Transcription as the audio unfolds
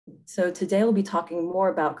So today we'll be talking more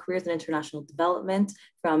about careers and international development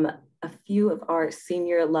from a few of our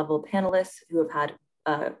senior level panelists who have had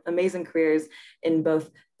amazing careers in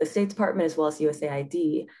both the State Department as well as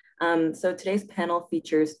USAID. So today's panel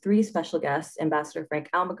features three special guests: Ambassador Frank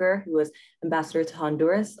Almaguer, who was ambassador to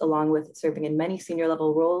Honduras, along with serving in many senior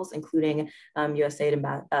level roles, including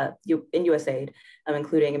USAID,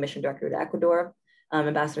 including a mission director to Ecuador.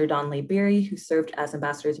 Ambassador Liberi, who served as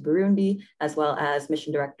ambassador to Burundi, as well as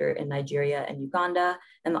mission director in Nigeria and Uganda,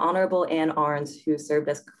 and the Honorable Aarnes, who served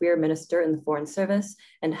as career minister in the Foreign Service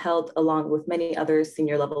and held, along with many other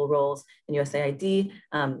senior level roles in USAID,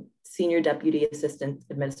 Senior Deputy Assistant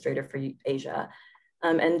Administrator for Asia.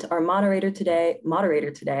 And our moderator today,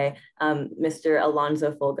 Mr.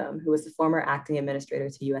 Alonzo Fulgham, who was the former acting administrator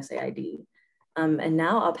to USAID. And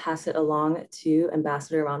now I'll pass it along to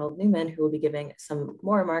Ambassador Ronald Newman, who will be giving some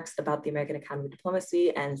more remarks about the American Academy of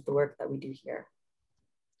Diplomacy and the work that we do here.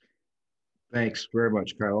 Thanks very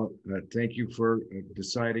much, Kyla. Thank you for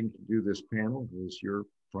deciding to do this panel. It was your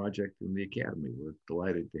project in the Academy. We're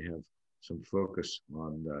delighted to have some focus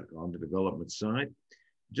on the development side.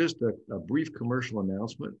 Just a brief commercial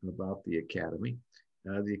announcement about the Academy.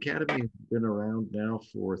 The Academy has been around now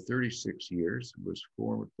for 36 years. It was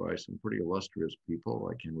formed by some pretty illustrious people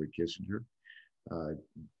like Henry Kissinger.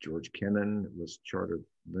 George Kennan was charter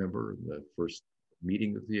member in the first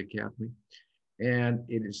meeting of the Academy. And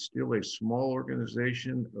it is still a small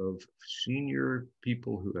organization of senior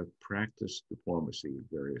people who have practiced diplomacy in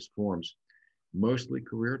various forms, mostly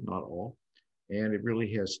career, not all. And it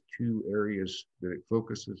really has two areas that it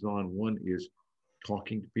focuses on. One is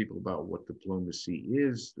talking to people about what diplomacy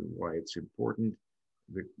is and why it's important.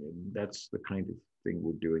 That's the kind of thing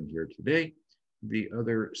we're doing here today. The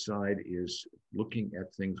other side is looking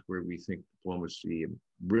at things where we think diplomacy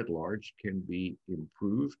writ large can be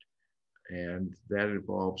improved. And that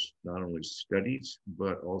involves not only studies,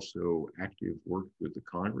 but also active work with the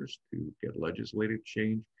Congress to get legislative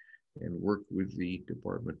change and work with the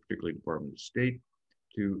department, particularly Department of State,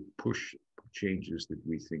 to push changes that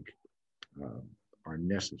we think are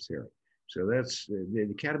necessary. So that's, the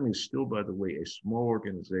Academy is still, by the way, a small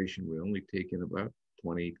organization. We only take in about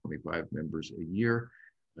 20, 25 members a year.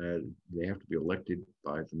 They have to be elected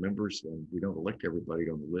by the members, and we don't elect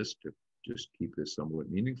everybody on the list to just keep this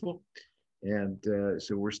somewhat meaningful. And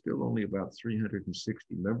so we're still only about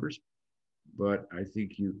 360 members, but I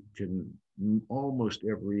think you can, almost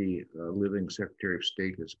every living Secretary of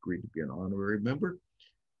State has agreed to be an honorary member.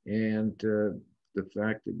 And the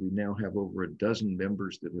fact that we now have over a dozen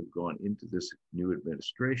members that have gone into this new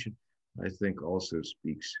administration, I think also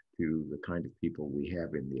speaks to the kind of people we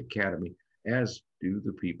have in the Academy, as do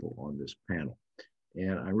the people on this panel.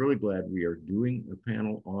 And I'm really glad we are doing a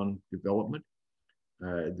panel on development.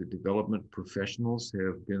 The development professionals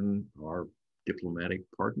have been our diplomatic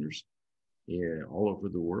partners all over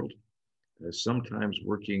the world, sometimes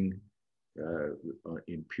working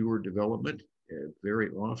in pure development, very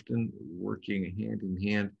often working hand in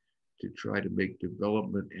hand to try to make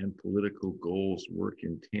development and political goals work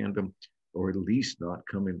in tandem, or at least not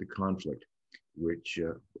come into conflict, which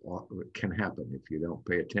can happen if you don't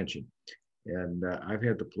pay attention. And I've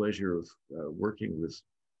had the pleasure of working with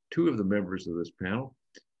two of the members of this panel.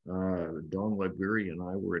 Liberi and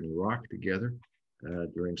I were in Iraq together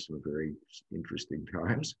during some very interesting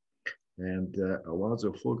times. And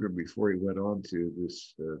Alonzo Fulgham, before he went on to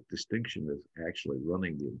this distinction of actually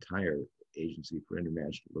running the entire Agency for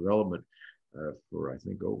International Development for, I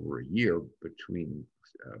think, over a year between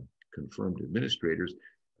confirmed administrators,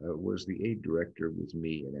 was the aid director with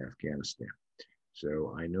me in Afghanistan.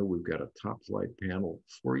 So I know we've got a top flight panel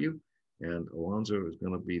for you, and Alonzo is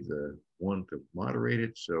going to be the one to moderate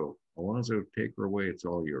it. So Alonzo, take her away. It's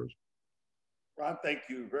all yours. Ron, thank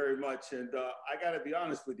you very much. And I got to be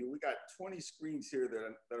honest with you, we got 20 screens here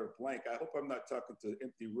that are blank. I hope I'm not talking to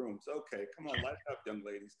empty rooms. Okay, come on, light up, young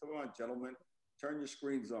ladies. Come on, gentlemen, turn your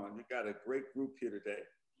screens on. You got a great group here today.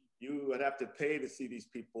 You would have to pay to see these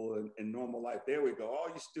people in normal life. There we go, all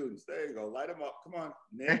you students, there you go, light them up. Come on,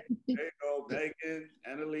 Nick, there you go, Megan,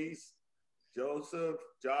 Annalise, Joseph,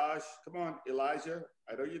 Josh, come on, Elijah,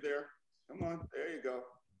 I know you're there. Come on, there you go.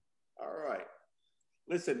 All right.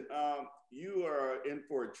 Listen, you are in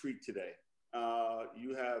for a treat today.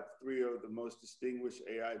 You have three of the most distinguished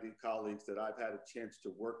AID colleagues that I've had a chance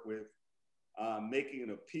to work with, making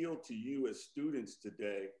an appeal to you as students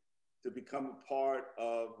today to become a part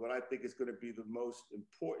of what I think is going to be the most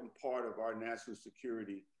important part of our national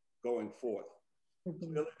security going forth.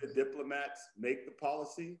 Really, the diplomats make the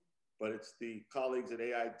policy, but it's the colleagues at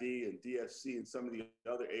AID and DFC and some of the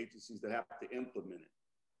other agencies that have to implement it.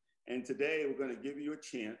 And today we're going to give you a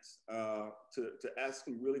chance to ask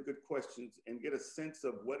some really good questions and get a sense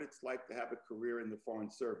of what it's like to have a career in the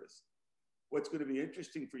Foreign Service. What's going to be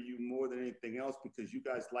interesting for you more than anything else, because you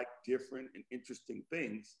guys like different and interesting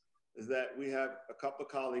things, is that we have a couple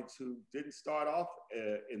of colleagues who didn't start off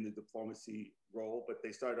in the diplomacy role, but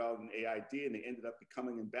they started out in AID and they ended up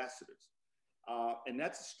becoming ambassadors. And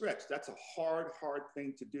that's a stretch. That's a hard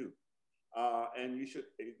thing to do. And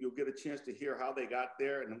you'll get a chance to hear how they got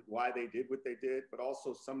there and why they did what they did, but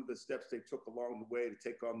also some of the steps they took along the way to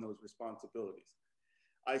take on those responsibilities.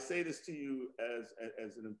 I say this to you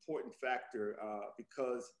as an important factor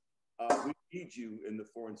because we need you in the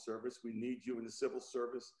Foreign Service. We need you in the civil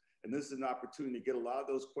service. And this is an opportunity to get a lot of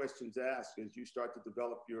those questions asked as you start to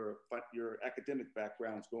develop your academic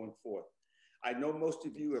backgrounds going forth. I know most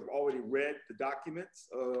of you have already read the documents,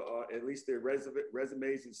 at least their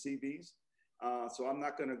resumes and CVs. So I'm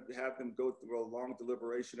not going to have them go through a long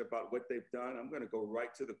deliberation about what they've done. I'm going to go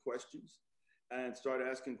right to the questions and start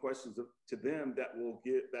asking questions to them that will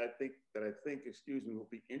I think will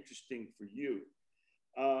be interesting for you.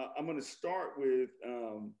 I'm going to start with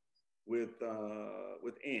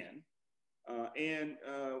Anne. Anne,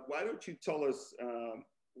 why don't you tell us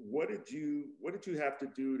what did you have to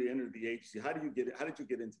do to enter the agency? How did you get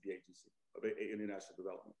into the agency of international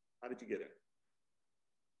development? How did you get in?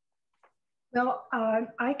 Well,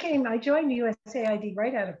 I joined USAID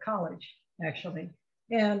right out of college, actually.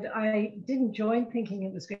 And I didn't join thinking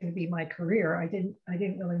it was going to be my career. I didn't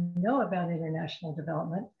really know about international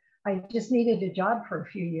development. I just needed a job for a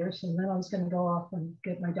few years, and then I was going to go off and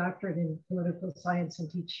get my doctorate in political science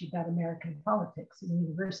and teach about American politics in the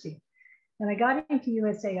university. And I got into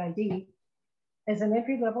USAID as an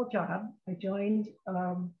entry-level job. I joined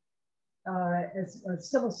as a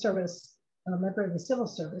civil service, a member of the civil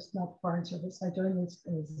service, not the Foreign Service. I joined as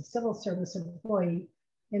a civil service employee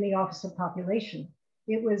in the Office of Population.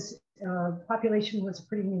 It was, population was a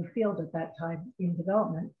pretty new field at that time in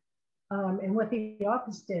development. And what the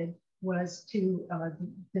office did was to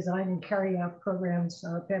design and carry out programs,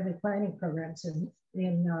 family planning programs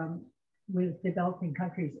with developing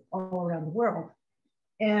countries all around the world.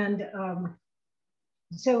 And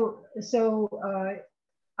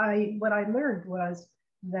what I learned was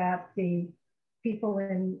that the people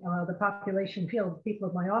in the population field, people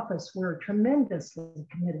in my office, were tremendously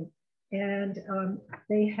committed. And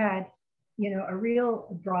they had, a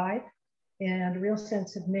real drive and a real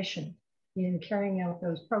sense of mission in carrying out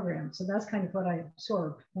those programs. So that's kind of what I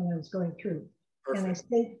absorbed when I was going through. Perfect.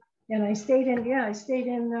 And I stayed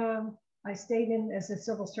in as a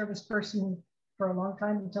civil service person for a long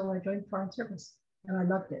time until I joined Foreign Service, and I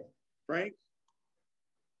loved it. Frank?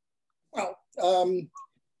 Well,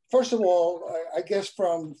 first of all, I guess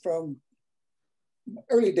from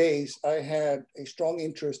early days, I had a strong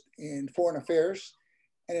interest in foreign affairs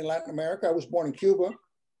and in Latin America. I was born in Cuba,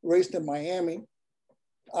 raised in Miami.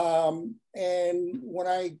 And when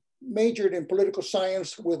I majored in political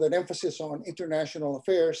science with an emphasis on international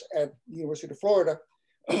affairs at the University of Florida,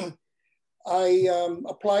 I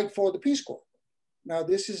applied for the Peace Corps. Now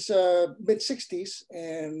this is mid-60s,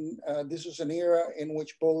 and this was an era in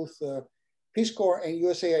which both Peace Corps and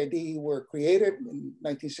USAID were created in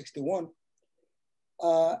 1961.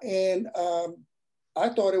 I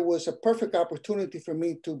thought it was a perfect opportunity for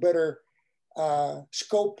me to better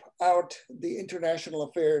scope out the international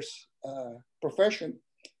affairs profession.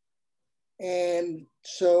 And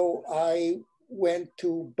so I went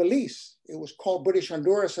to Belize. It was called British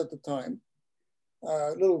Honduras at the time.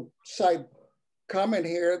 A little side comment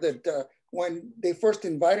here that when they first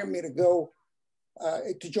invited me to go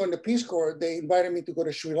to join the Peace Corps, they invited me to go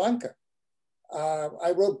to Sri Lanka.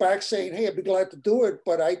 I wrote back saying, hey, I'd be glad to do it,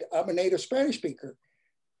 but I'm a native Spanish speaker.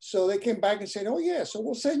 So they came back and said, oh yeah, so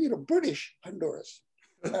we'll send you to British Honduras.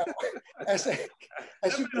 As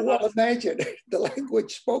you can well imagine, the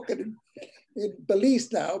language spoken in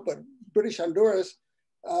Belize now, but British Honduras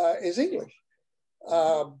is English.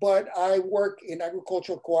 But I work in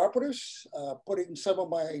agricultural cooperatives, putting some of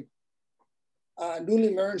my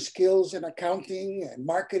newly learned skills in accounting and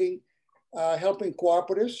marketing, helping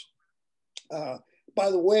cooperatives. By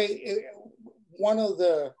the way, one of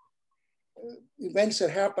the events that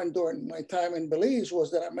happened during my time in Belize was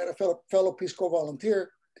that I met a fellow Peace Corps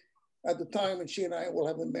volunteer at the time, and she and I will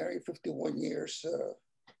have been married 51 years.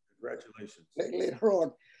 Congratulations. Later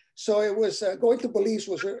on. So it was, going to Belize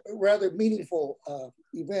was a rather meaningful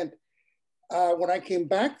event. When I came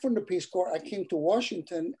back from the Peace Corps, I came to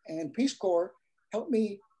Washington, and Peace Corps helped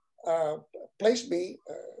me, place me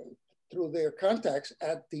through their contacts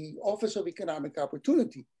at the Office of Economic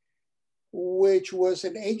Opportunity. which was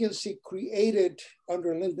an agency created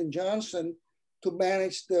under Lyndon Johnson to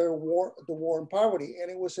manage the war and poverty. And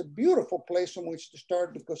it was a beautiful place from which to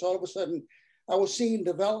start, because all of a sudden I was seeing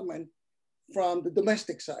development from the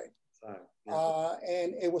domestic side.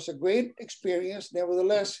 And it was a great experience.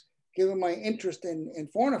 Nevertheless, given my interest in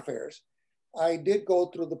foreign affairs, I did go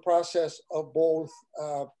through the process of both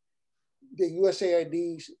the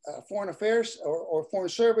USAID's Foreign Affairs or Foreign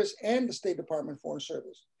Service and the State Department Foreign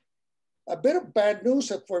Service. A bit of bad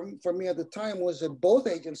news for me at the time was that both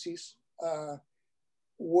agencies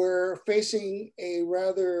were facing a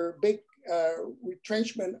rather big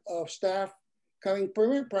retrenchment of staff coming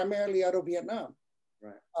primarily out of Vietnam.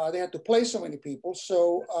 Right. They had to place so many people.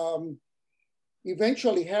 So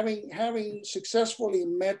eventually, having successfully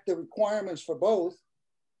met the requirements for both,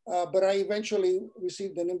 but I eventually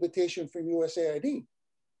received an invitation from USAID.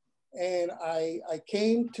 And I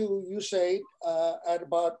came to USAID at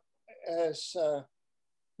about as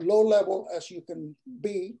low level as you can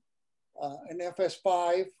be, an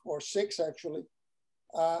FS5 or 6 actually,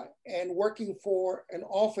 and working for an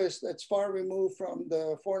office that's far removed from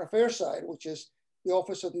the foreign affairs side, which is the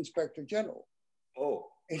Office of the Inspector General. Oh.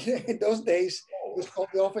 In those days, it was called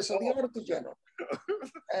the Office of the Auditor General.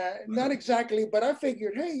 Not exactly, but I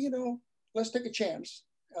figured, hey, you know, let's take a chance.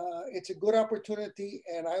 It's a good opportunity,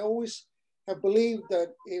 and I always have believed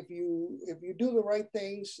that if you do the right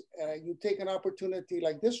things, you take an opportunity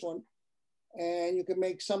like this one, and you can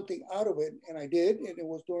make something out of it. And I did, and it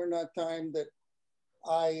was during that time that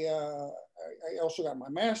I also got my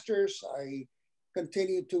master's. I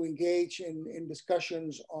continued to engage in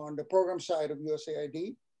discussions on the program side of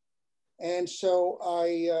USAID. And so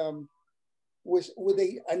I was with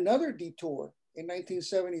another detour in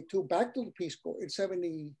 1972 back to the Peace Corps, in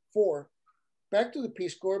 74, back to the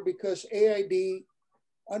Peace Corps, because AID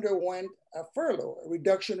underwent a furlough, a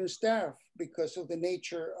reduction in staff because of the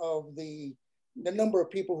nature of the number of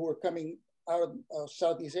people who were coming out of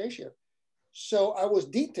Southeast Asia. So I was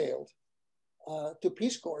detailed to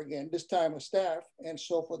Peace Corps again, this time as staff. And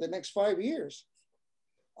so for the next 5 years,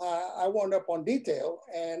 I wound up on detail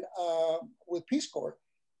and with Peace Corps.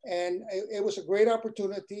 And it was a great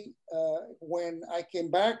opportunity. When I came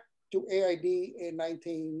back to AID in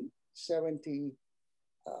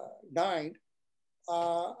 1979,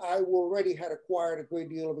 I already had acquired a great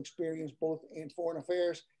deal of experience, both in foreign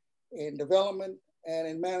affairs, in development, and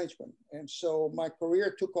in management. And so my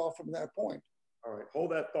career took off from that point. All right, hold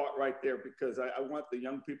that thought right there, because I want the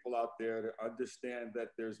young people out there to understand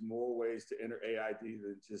that there's more ways to enter AID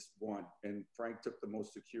than just one. And Frank took the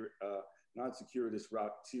most secure, non-circuitous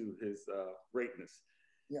route to his greatness.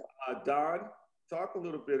 Yeah. Don, talk a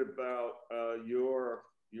little bit about your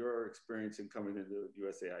experience in coming into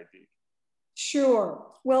USAID.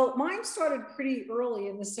 Sure. Well, mine started pretty early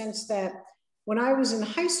in the sense that when I was in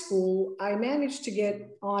high school, I managed to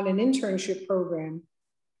get on an internship program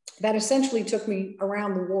that essentially took me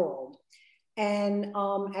around the world. And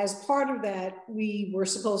as part of that, we were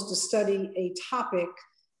supposed to study a topic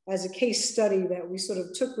as a case study that we sort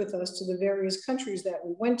of took with us to the various countries that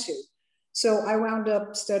we went to. So I wound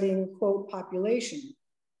up studying, quote, population.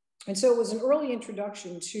 And so it was an early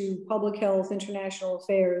introduction to public health, international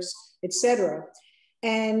affairs, et cetera.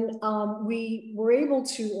 And we were able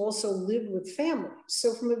to also live with families.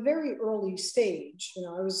 So from a very early stage, you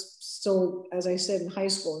know, I was still, as I said, in high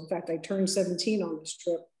school. In fact, I turned 17 on this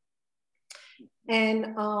trip.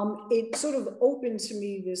 And it sort of opened to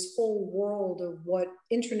me this whole world of what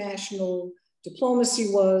international diplomacy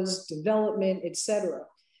was, development, et cetera.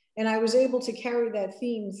 And I was able to carry that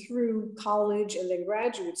theme through college and then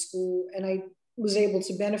graduate school. And I was able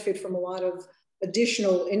to benefit from a lot of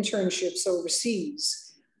additional internships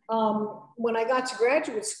overseas. When I got to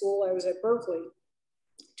graduate school, I was at Berkeley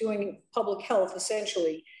doing public health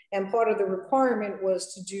essentially. And part of the requirement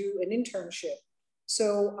was to do an internship.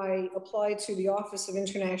 So I applied to the Office of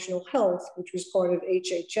International Health, which was part of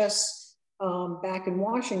HHS back in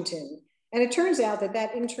Washington. And it turns out that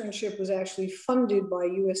that internship was actually funded by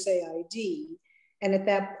USAID. And at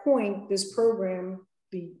that point, this program,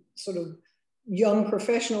 the sort of young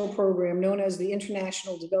professional program known as the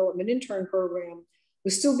International Development Intern Program,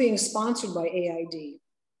 was still being sponsored by AID.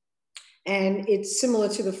 And it's similar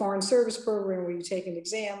to the Foreign Service Program where you take an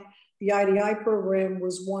exam. The IDI program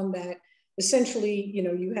was one that essentially, you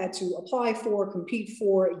know, you had to apply for, compete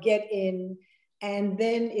for, get in, and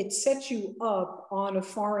then it sets you up on a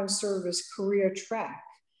foreign service career track.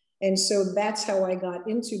 And so that's how I got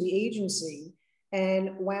into the agency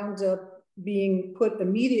and wound up being put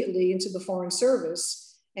immediately into the foreign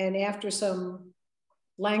service. And after some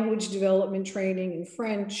language development training in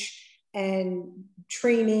French and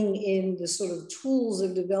training in the sort of tools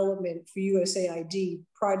of development for USAID,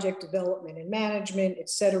 project development and management, et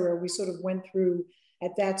cetera. We sort of went through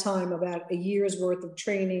at that time about a year's worth of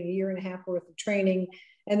training, a year and a half worth of training.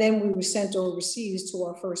 And then we were sent overseas to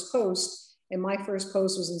our first post. And my first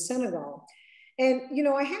post was in Senegal. And, you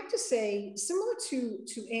know, I have to say, similar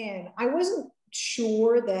to Anne, I wasn't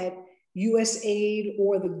sure that USAID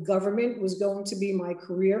or the government was going to be my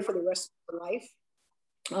career for the rest of my life.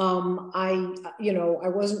 I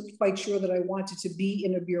wasn't quite sure that I wanted to be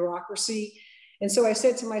in a bureaucracy. And so I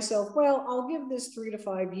said to myself, well, I'll give this 3 to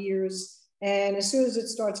 5 years. And as soon as it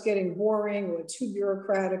starts getting boring or too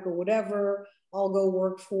bureaucratic or whatever, I'll go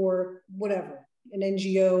work for whatever, an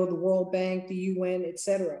NGO, the World Bank, the UN, et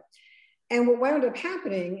cetera. And what wound up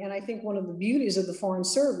happening, and I think one of the beauties of the Foreign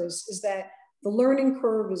Service, is that the learning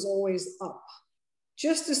curve is always up.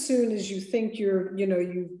 Just as soon as you think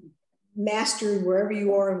you've mastered wherever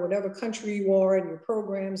you are in whatever country you are and your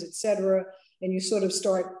programs, et cetera, and you sort of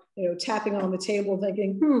start, tapping on the table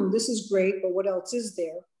thinking, this is great, but what else is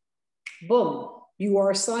there? Boom, you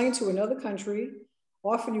are assigned to another country.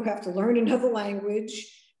 Often you have to learn another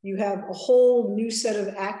language. You have a whole new set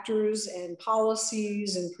of actors and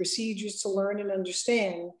policies and procedures to learn and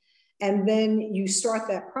understand. And then you start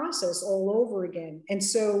that process all over again. And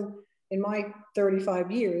so in my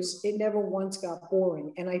 35 years, it never once got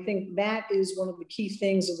boring. And I think that is one of the key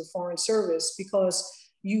things of the Foreign Service, because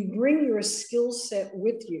you bring your skill set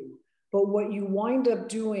with you, but what you wind up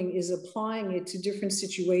doing is applying it to different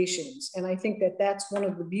situations. And I think that that's one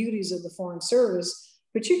of the beauties of the Foreign Service,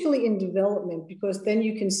 particularly in development, because then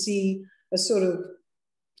you can see a sort of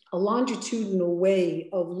a longitudinal way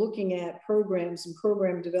of looking at programs and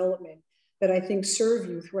program development that I think serve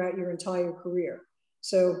you throughout your entire career.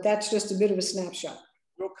 So that's just a bit of a snapshot.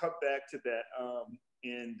 We'll come back to that.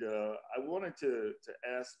 I wanted to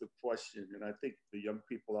ask the question, and I think the young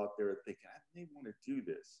people out there are thinking, I may want to do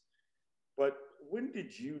this. But when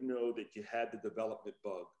did you know that you had the development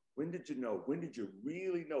bug? When did you know? When did you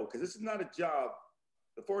really know? Because this is not a job.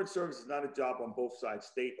 The Foreign Service is not a job on both sides,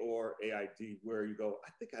 state or AID, where you go, I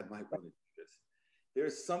think I might want to do this.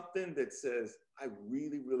 There's something that says, I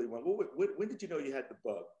really, really want. When did you know you had the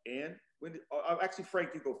bug? And actually,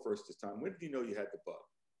 Frank, you go first this time. When did you know you had the bug?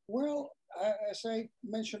 Well, as I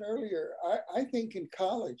mentioned earlier, I think in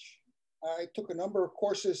college, I took a number of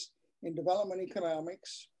courses in development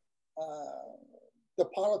economics, the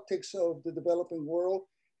politics of the developing world.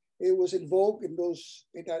 It was in vogue in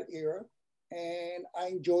that era, and I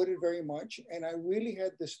enjoyed it very much. And I really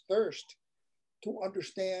had this thirst to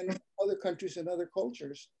understand other countries and other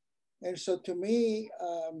cultures. And so to me,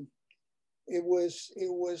 it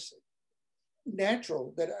was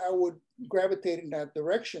natural that I would gravitate in that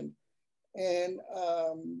direction. And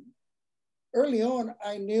early on,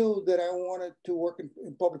 I knew that I wanted to work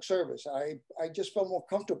in public service. I just felt more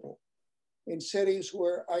comfortable in settings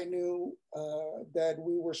where I knew that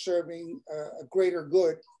we were serving a greater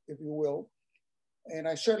good, if you will. And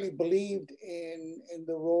I certainly believed in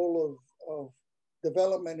the role of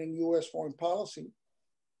development in US foreign policy.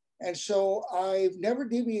 And so I've never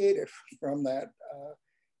deviated from that.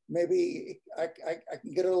 Maybe I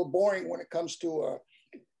can get a little boring when it comes to a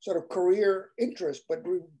sort of career interest, but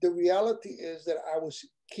the reality is that I was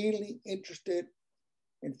keenly interested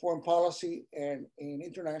in foreign policy and in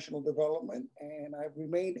international development, and I've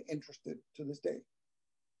remained interested to this day.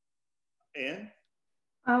 Anne?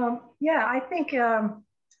 Yeah, I think, I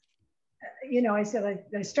said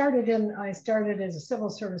I started as a civil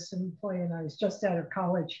service employee, and I was just out of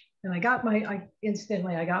college, and I got my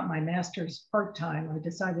master's part-time. I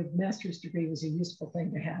decided master's degree was a useful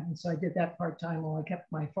thing to have, and so I did that part-time while I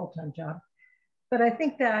kept my full-time job. But I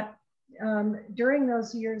think that during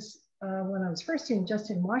those years when I was first in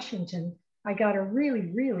Washington, I got a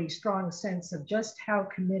really, really strong sense of just how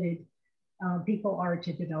committed people are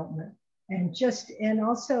to development, and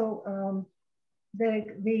also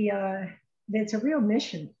it's a real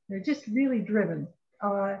mission. They're just really driven,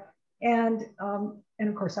 and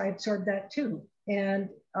of course I absorbed that too. And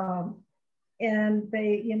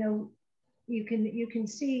they, you can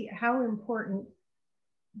see how important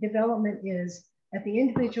development is at the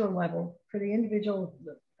individual level for the individual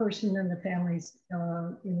person and the families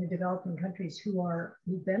in the developing countries who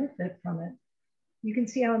benefit from it. You can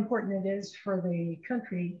see how important it is for the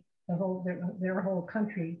country, their whole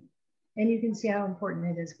country, and you can see how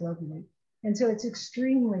important it is globally. And so it's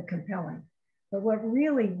extremely compelling. But what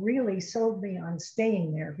really, really sold me on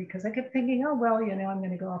staying there, because I kept thinking, oh, well, I'm going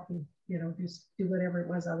to go off and, just do whatever it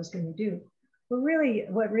was I was going to do. But really,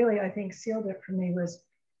 what really I think sealed it for me was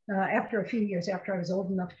after a few years, after I was old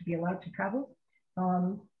enough to be allowed to travel,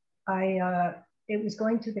 I it was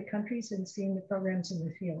going to the countries and seeing the programs in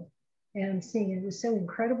the field and seeing it was so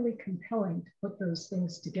incredibly compelling to put those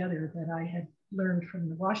things together that I had learned from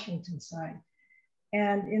the Washington side.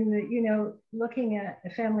 And in the, you know, looking at the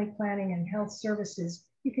family planning and health services,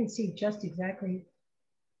 you can see just exactly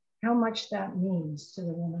how much that means to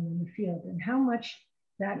the woman in the field and how much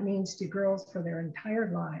that means to girls for their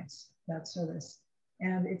entire lives, that service.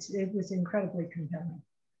 And it was incredibly compelling.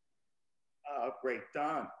 Great,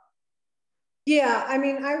 Don. Yeah, I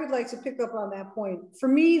mean, I would like to pick up on that point. For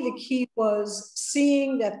me, the key was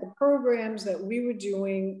seeing that the programs that we were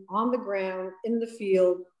doing on the ground, in the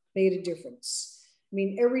field, made a difference. I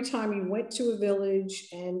mean, every time you went to a village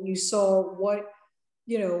and you saw what,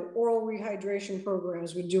 you know, oral rehydration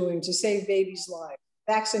programs were doing to save babies' lives,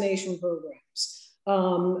 vaccination programs,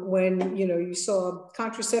 when, you know, you saw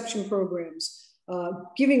contraception programs,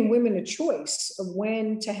 giving women a choice of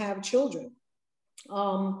when to have children.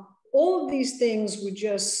 All of these things were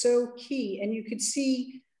just so key. And you could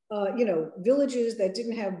see, you know, villages that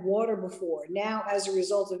didn't have water before. Now, as a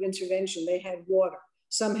result of intervention, they had water.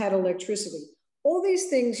 Some had electricity. All these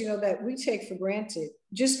things, you know, that we take for granted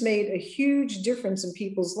just made a huge difference in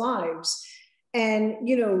people's lives. And,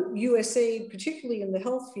 you know, USAID, particularly in the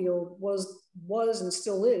health field, was and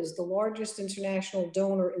still is the largest international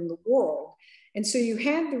donor in the world. And so you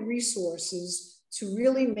had the resources to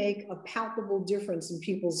really make a palpable difference in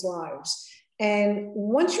people's lives. And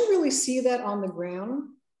once you really see that on the ground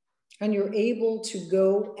and you're able to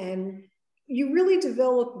go and you really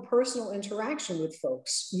develop a personal interaction with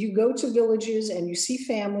folks. You go to villages and you see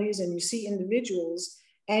families and you see individuals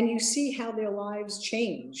and you see how their lives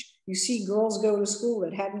change. You see girls go to school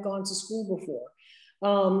that hadn't gone to school before.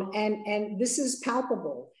 And this is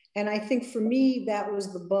palpable. And I think for me, that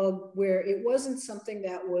was the bug where it wasn't something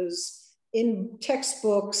that was in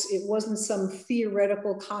textbooks. It wasn't some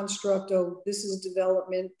theoretical construct of this is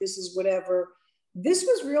development, this is whatever. This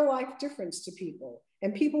was real life difference to people.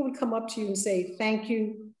 And people would come up to you and say, thank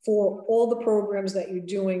you for all the programs that you're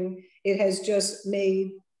doing. It has just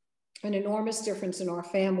made an enormous difference in our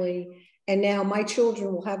family. And now my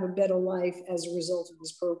children will have a better life as a result of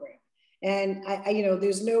this program. And I you know,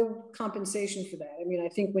 there's no compensation for that. I mean, I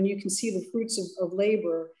think when you can see the fruits of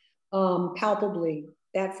labor palpably,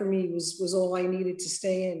 that for me was all I needed to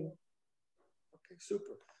stay in. Okay,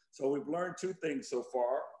 super. So we've learned two things so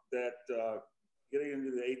far, that getting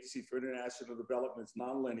into the Agency for International Development is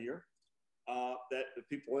nonlinear, that the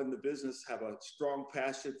people in the business have a strong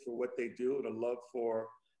passion for what they do and a love for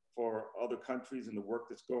other countries and the work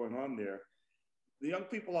that's going on there. The young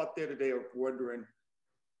people out there today are wondering,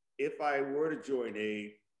 if I were to join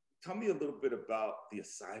aid, tell me a little bit about the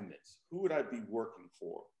assignments. Who would I be working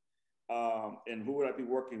for? And who would I be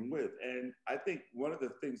working with? And I think one of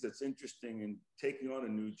the things that's interesting in taking on a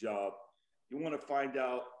new job, you want to find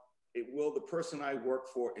out, will the person I work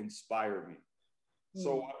for inspire me?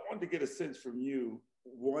 So I wanted to get a sense from you,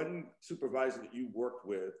 one supervisor that you worked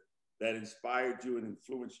with that inspired you and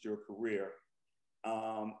influenced your career,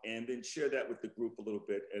 and then share that with the group a little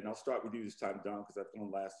bit. And I'll start with you this time, Don, because I've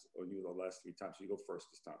gone last on you the last 3 times. So you go first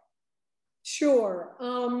this time. Sure.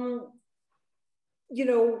 You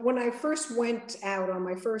know, when I first went out on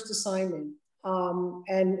my first assignment,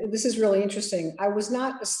 and this is really interesting, I was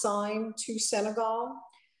not assigned to Senegal,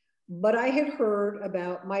 but I had heard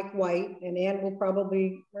about Mike White, and Ann will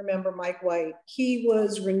probably remember Mike White. He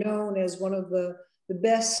was renowned as one of the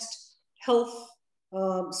best health,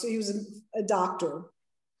 so he was a doctor,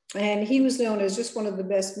 and he was known as just one of the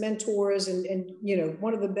best mentors and you know,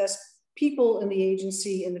 one of the best people in the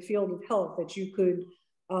agency in the field of health that you could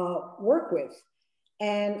work with.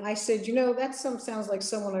 And I said, you know, that sounds like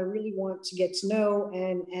someone I really want to get to know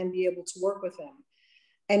and be able to work with him.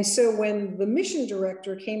 And so when the mission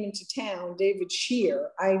director came into town, David Shear,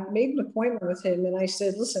 I made an appointment with him and I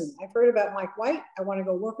said, listen, I've heard about Mike White. I want to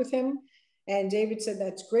go work with him. And David said,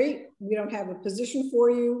 that's great. We don't have a position for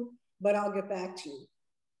you, but I'll get back to you.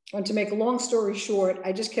 And to make a long story short,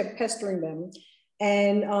 I just kept pestering them.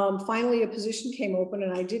 And finally a position came open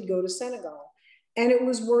and I did go to Senegal. And it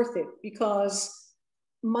was worth it because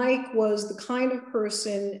Mike was the kind of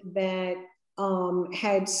person that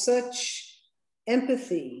had such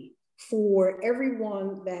empathy for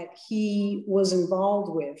everyone that he was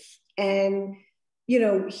involved with. And, you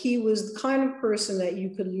know, he was the kind of person that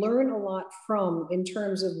you could learn a lot from in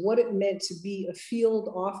terms of what it meant to be a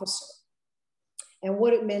field officer and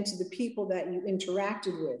what it meant to the people that you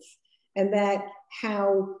interacted with. And that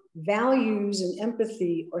how values and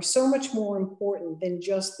empathy are so much more important than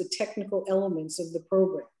just the technical elements of the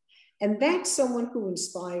program. And that's someone who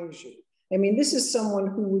inspires you. I mean, this is someone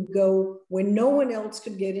who would go when no one else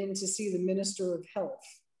could get in to see the Minister of Health.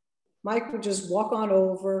 Mike would just walk on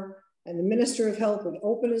over and the Minister of Health would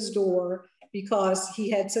open his door because he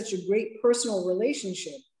had such a great personal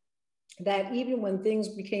relationship that even when things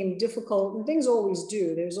became difficult, and things always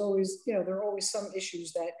do, there's always, you know, there are always some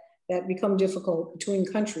issues that become difficult between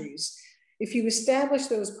countries. If you establish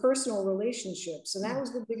those personal relationships, and that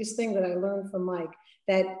was the biggest thing that I learned from Mike,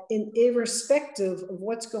 that irrespective of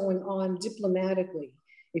what's going on diplomatically,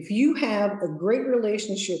 if you have a great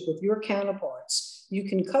relationship with your counterparts, you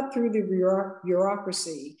can cut through the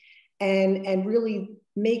bureaucracy and really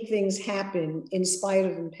make things happen in spite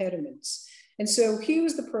of impediments. And so he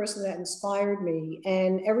was the person that inspired me.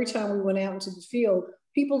 And every time we went out into the field,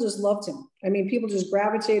 people just loved him. I mean, people just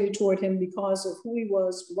gravitated toward him because of who he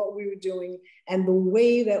was, what we were doing, and the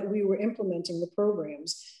way that we were implementing the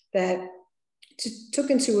programs that took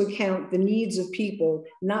into account the needs of people,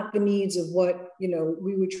 not the needs of what, you know,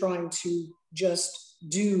 we were trying to just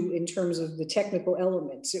do in terms of the technical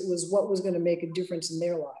elements. It was what was going to make a difference in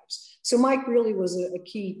their lives. So Mike really was a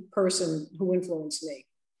key person who influenced me.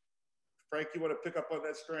 Frank, you want to pick up on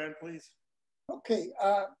that strand, please? Okay.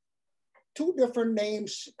 Two different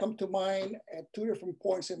names come to mind at two different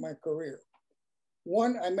points in my career.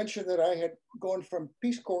 One, I mentioned that I had gone from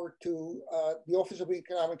Peace Corps to the Office of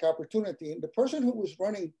Economic Opportunity, and the person who was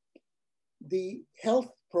running the health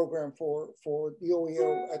program for the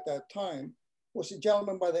OEO at that time was a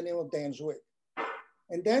gentleman by the name of Dan Zwick.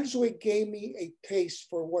 And Dan Zwick gave me a taste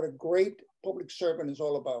for what a great public servant is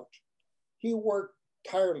all about. He worked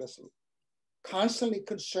tirelessly, constantly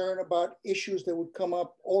concerned about issues that would come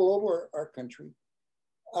up all over our country.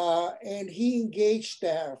 And he engaged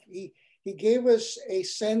staff. He gave us a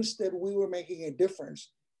sense that we were making a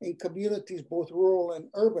difference in communities, both rural and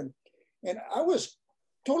urban. And I was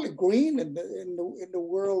totally green in the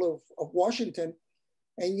world of Washington.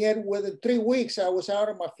 And yet within 3 weeks, I was out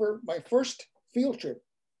on my first field trip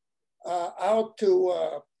out to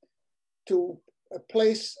a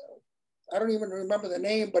place, I don't even remember the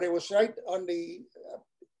name, but it was right on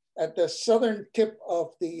at the southern tip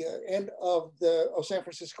of the end of San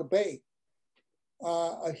Francisco Bay.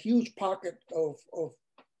 A huge pocket of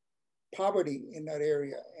poverty in that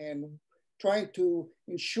area, and trying to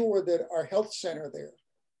ensure that our health center there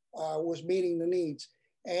was meeting the needs.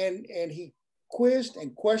 And he quizzed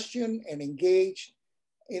and questioned and engaged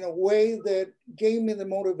in a way that gave me the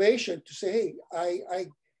motivation to say, hey,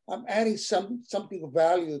 I'm adding something of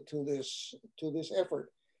value to this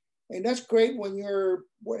effort. And that's great when you're,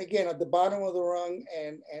 again, at the bottom of the rung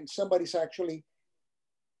and somebody's actually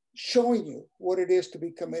showing you what it is to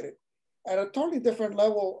be committed. At a totally different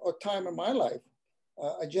level of time in my life,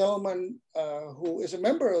 a gentleman who is a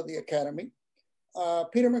member of the Academy,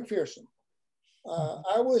 Peter McPherson.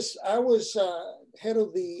 I was head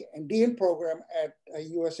of the Andean program at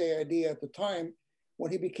USAID at the time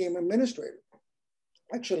when he became administrator.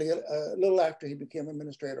 Actually, a little after he became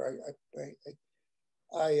administrator,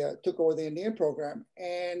 I took over the Andean program,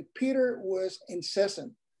 and Peter was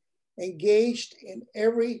incessant, engaged in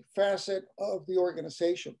every facet of the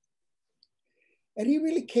organization. And he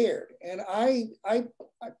really cared. And I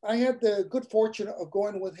had the good fortune of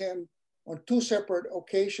going with him on 2 separate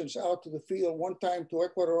occasions out to the field, one time to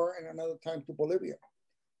Ecuador and another time to Bolivia.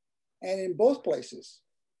 And in both places,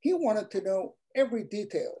 he wanted to know every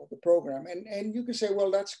detail of the program. And you can say,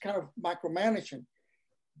 well, that's kind of micromanaging,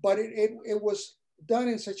 but it was done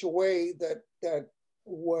in such a way that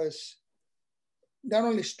was not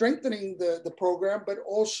only strengthening the program, but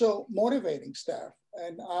also motivating staff.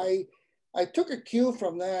 And I took a cue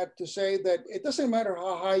from that to say that it doesn't matter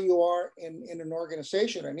how high you are in an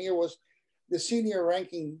organization, and here was the senior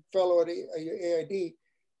ranking fellow at AID,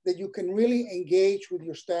 that you can really engage with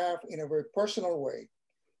your staff in a very personal way,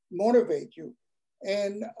 motivate you.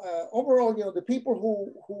 And overall, you know, the people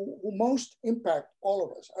who most impact all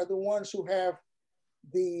of us are the ones who have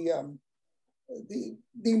the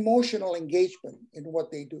emotional engagement in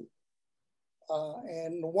what they do.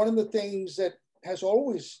 And one of the things that has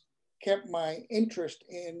always kept my interest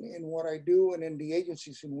in what I do and in the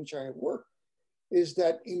agencies in which I have worked is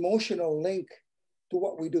that emotional link to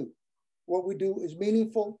what we do. What we do is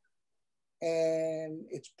meaningful, and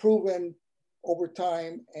it's proven over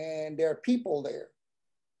time, and there are people there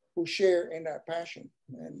who share in that passion.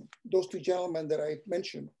 And those 2 gentlemen that I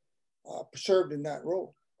mentioned served in that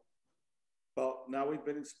role. Well, now we've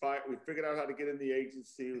been inspired. We figured out how to get in the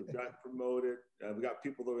agency. We've got promoted. We got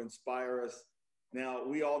people that inspire us. Now,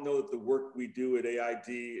 we all know that the work we do at AID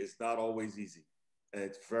is not always easy. And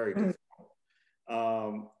it's very difficult.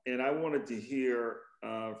 And I wanted to hear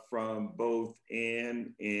from both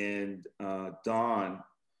Ann and Dawn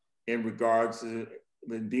in regards to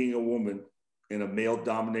being a woman in a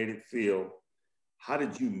male-dominated field. How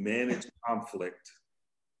did you manage conflict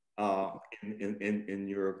in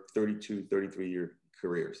your 32, 33-year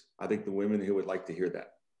careers? I think the women here would like to hear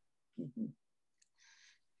that.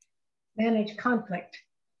 Manage conflict.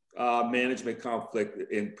 Management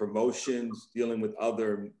conflict in promotions, dealing with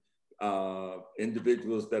other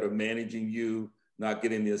individuals that are managing you, not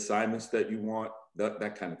getting the assignments that you want,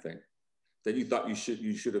 that kind of thing, that you thought you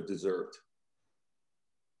should have deserved.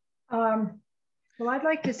 Well, I'd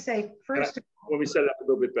like to say first. Let me set it up a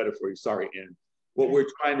little bit better for you. Sorry, Ann. What we're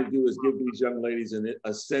trying to do is give these young ladies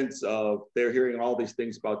a sense of, they're hearing all these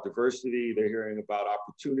things about diversity, they're hearing about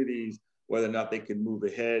opportunities, whether or not they can move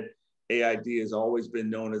ahead. AID has always been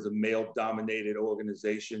known as a male-dominated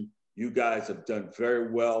organization. You guys have done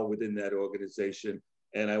very well within that organization.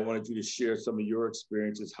 And I wanted you to share some of your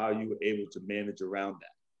experiences, how you were able to manage around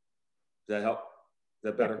that. Does that help? Is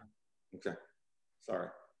that better? Okay, sorry.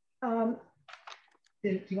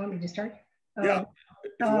 Do you want me to start? Yeah.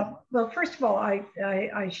 Well, first of all,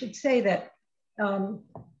 I should say that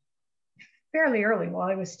fairly early, while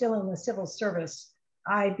I was still in the civil service,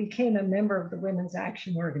 I became a member of the Women's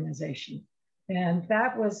Action Organization. And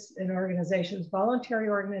that was an organization, it was a voluntary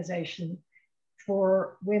organization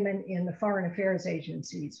for women in the foreign affairs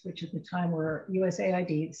agencies, which at the time were USAID,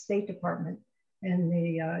 the State Department, and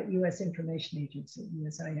the US Information Agency,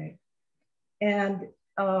 USIA. And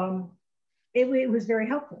it was very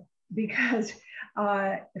helpful because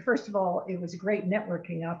first of all, it was a great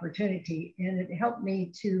networking opportunity, and it helped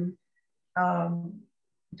me to,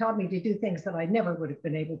 taught me to do things that I never would have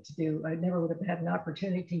been able to do. I never would have had an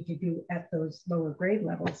opportunity to do at those lower grade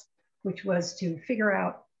levels, which was to figure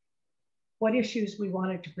out what issues we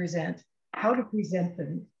wanted to present, how to present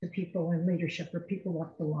them to people in leadership or people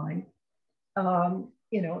up the line,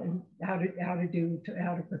 you know, and how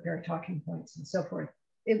to prepare talking points and so forth.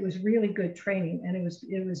 It was really good training, and it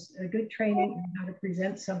was a good training in how to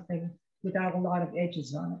present something without a lot of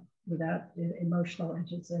edges on it, without emotional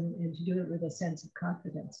edges, and to do it with a sense of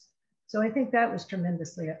confidence. So I think that was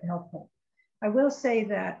tremendously helpful. I will say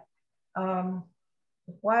that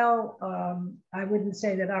while I wouldn't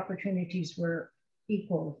say that opportunities were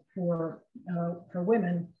equal for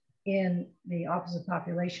women in the opposite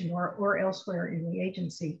population or elsewhere in the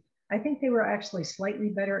agency, I think they were actually slightly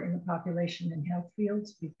better in the population and health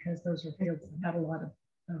fields, because those are fields that have a lot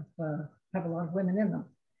of women in them.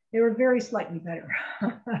 They were very slightly better,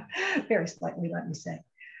 very slightly, let me say.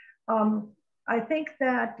 I think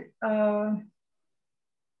that, how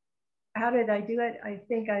did I do it? I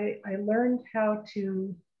think I learned how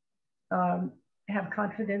to have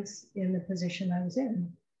confidence in the position I was in.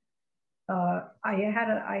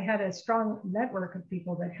 I had a strong network of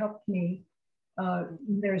people that helped me.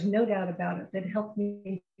 There's no doubt about it, that helped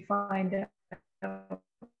me find out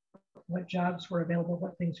what jobs were available,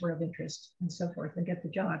 what things were of interest, and so forth, and get the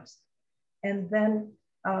jobs. And then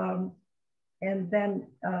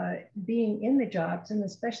being in the jobs, and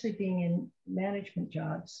especially being in management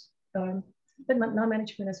jobs, but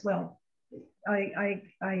non-management as well. I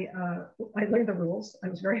learned the rules. I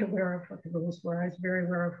was very aware of what the rules were. I was very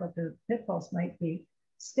aware of what the pitfalls might be.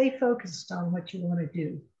 Stay focused on what you want to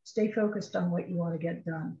do. Stay focused on what you want to get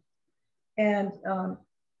done. And,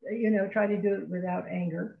 you know, try to do it without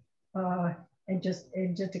anger, and just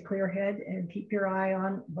a clear head, and keep your eye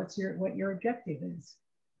on what your objective is.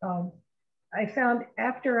 I found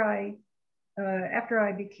after I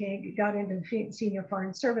got into senior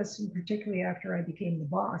foreign service, and particularly after I became the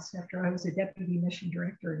boss, after I was a deputy mission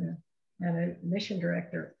director and a mission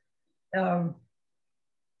director,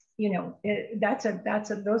 you know,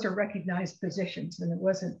 those are recognized positions, and it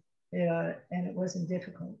wasn't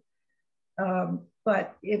difficult.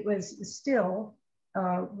 But it was still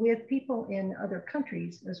with people in other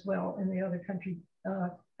countries as well. In the other country,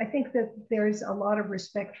 I think that there's a lot of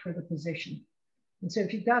respect for the position. And so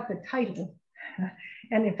if you've got the title,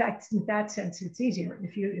 and in fact, in that sense, it's easier.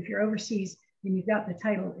 If you're overseas and you've got the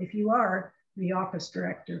title, if you are the office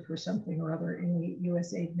director for something or other in the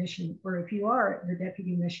USAID mission, or if you are the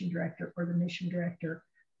deputy mission director or the mission director,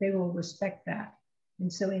 they will respect that.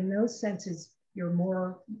 And so in those senses, you're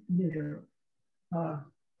more neuter.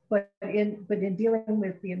 But in dealing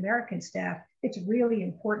with the American staff, it's really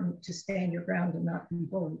important to stand your ground and not be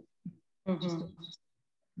bullied. Mm-hmm.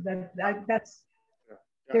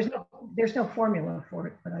 There's no formula for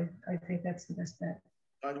it, but I think that's the best bet.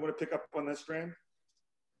 Don, you want to pick up on that strand?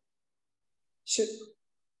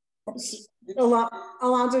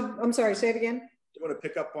 Alonzo, I'm sorry, say it again. you want to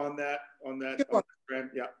pick up on that, Sure.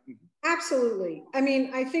 Grant? Yeah. Absolutely. I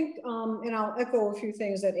mean, I think, and I'll echo a few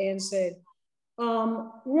things that Ann said.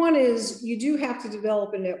 One is you do have to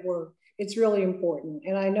develop a network. It's really important.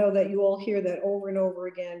 And I know that you all hear that over and over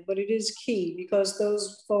again, but it is key because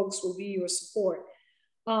those folks will be your support.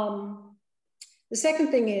 The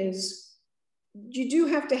second thing is you do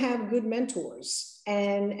have to have good mentors.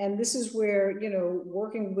 And this is where, you know,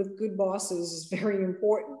 working with good bosses is very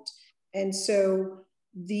important. And so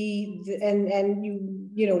you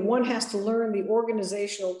know, one has to learn the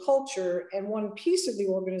organizational culture, and one piece of the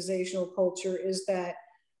organizational culture is that,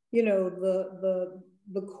 you know, the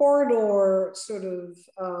corridor sort of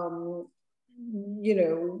you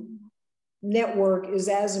know, network is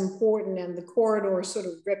as important, and the corridor sort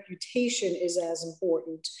of reputation is as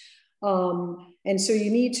important. And so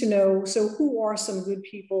you need to know, so who are some good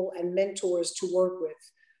people and mentors to work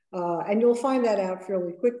with? And you'll find that out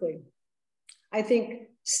fairly quickly. I think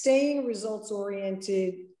staying results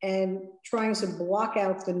oriented and trying to block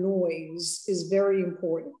out the noise is very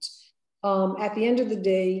important. At the end of the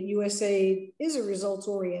day, USAID is a results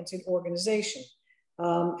oriented organization.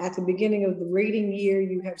 At the beginning of the rating year,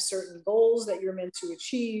 you have certain goals that you're meant to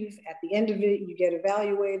achieve. At the end of it, you get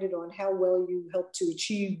evaluated on how well you help to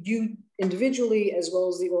achieve, you individually as well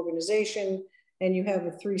as the organization. And you have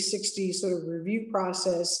a 360 sort of review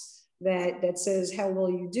process that says how well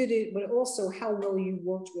you did it, but also how well you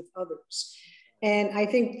worked with others. And I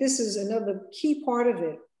think this is another key part of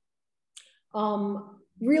it.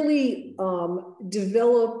 Really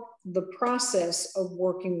develop the process of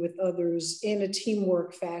working with others in a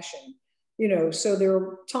teamwork fashion. You know, so there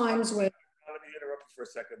are times when— Let me interrupt you for a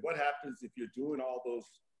second. What happens if you're doing all those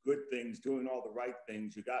good things, doing all the right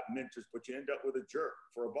things, you got mentors, but you end up with a jerk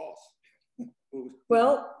for a boss?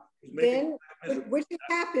 Well, then, which has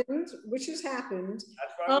happened. That's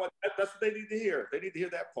what I want. That's what they need to hear. They need to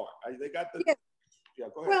hear that part. They got the— yeah,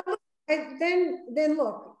 go ahead. Well, and then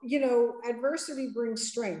look, you know, adversity brings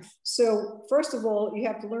strength. So first of all, you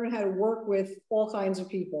have to learn how to work with all kinds of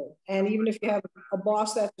people. And even if you have a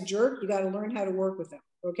boss that's a jerk, you got to learn how to work with them.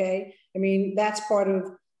 Okay. I mean, that's part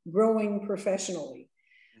of growing professionally.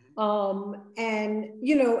 And,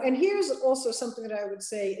 you know, and here's also something that I would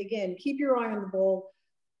say, again, keep your eye on the ball.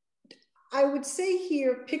 I would say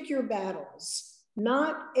here, pick your battles.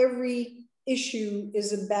 Not every issue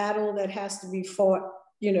is a battle that has to be fought,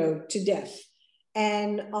 you know, to death.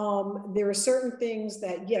 And there are certain things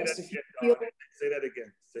that, yes, if you feel— Say that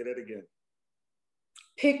again. Say that again.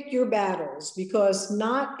 Pick your battles, because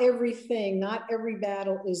not everything, not every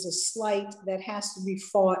battle is a slight that has to be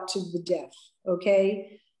fought to the death,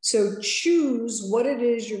 okay? So choose what it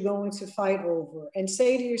is you're going to fight over and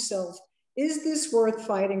say to yourself, is this worth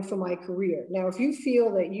fighting for my career? Now, if you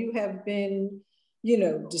feel that you have been, you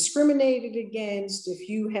know, discriminated against, if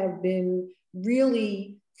you have been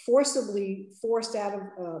really forcibly forced out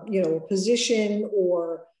of, you know, a position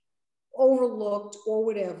or overlooked or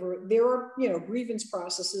whatever, there are, you know, grievance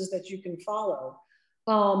processes that you can follow.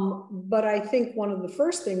 But I think one of the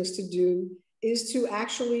first things to do is to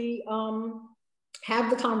actually have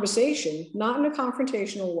the conversation, not in a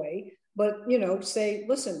confrontational way, but, you know, say,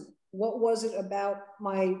 listen, what was it about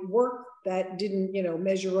my work that didn't, you know,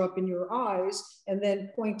 measure up in your eyes? And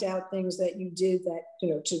then point out things that you did that, you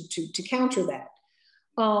know, to counter that.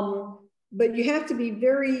 But you have to be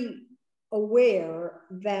very aware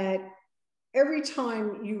that every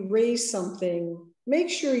time you raise something, make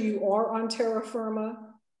sure you are on terra firma,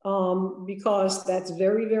 because that's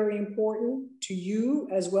very, very important to you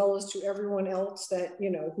as well as to everyone else that,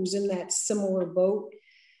 you know, who's in that similar boat.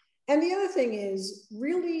 And the other thing is,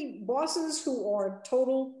 really, bosses who are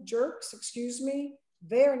total jerks, excuse me,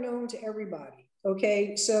 they are known to everybody,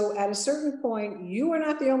 okay? So at a certain point, you are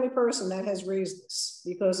not the only person that has raised this,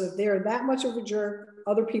 because if they're that much of a jerk,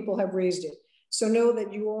 other people have raised it. So know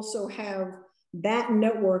that you also have that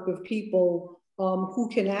network of people who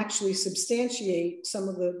can actually substantiate some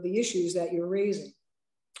of the issues that you're raising.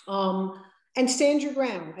 And stand your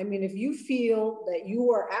ground. I mean, if you feel that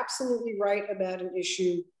you are absolutely right about an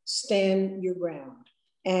issue, stand your ground.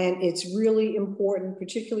 And it's really important,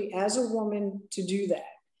 particularly as a woman, to do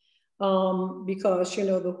that. Because, you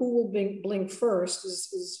know, the who will blink first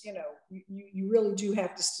is, you know, you really do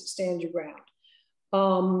have to stand your ground.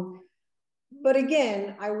 But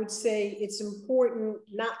again, I would say it's important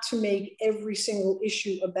not to make every single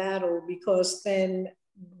issue a battle, because then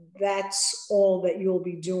that's all that you'll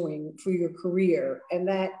be doing for your career. And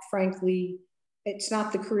that, frankly, it's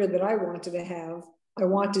not the career that I wanted to have. I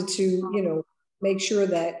wanted to, you know, make sure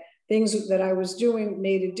that things that I was doing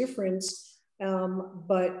made a difference,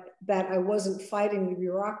 but that I wasn't fighting the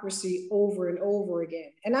bureaucracy over and over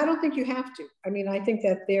again. And I don't think you have to. I mean, I think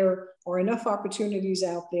that there are enough opportunities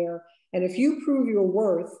out there. And if you prove your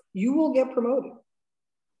worth, you will get promoted.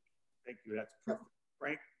 Thank you. That's perfect.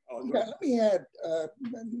 Frank? Oh, yeah, let me add,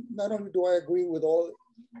 not only do I agree with all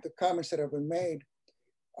the comments that have been made,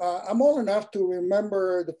 I'm old enough to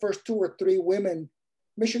remember the first 2 or 3 women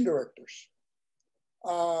mission directors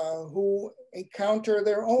who encounter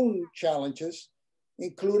their own challenges,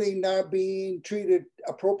 including not being treated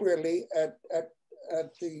appropriately at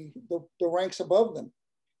the ranks above them.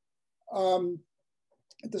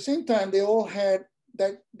 At the same time, they all had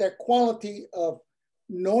that quality of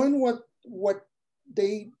knowing what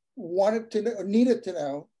they wanted to know, or needed to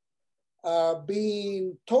know,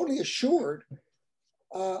 being totally assured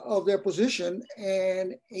of their position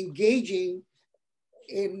and engaging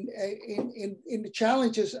in the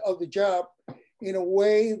challenges of the job in a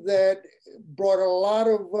way that brought a lot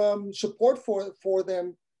of support for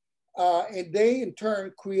them. And they in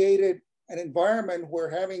turn created an environment where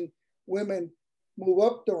having women move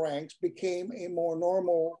up the ranks became a more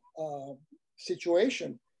normal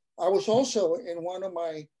situation. I was also in one of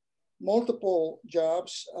my multiple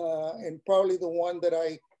jobs, and probably the one that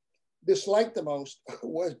I disliked the most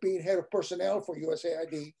was being head of personnel for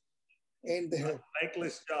USAID. And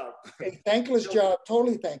thankless job. A thankless job,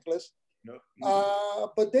 totally thankless.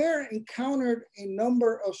 No. But there encountered a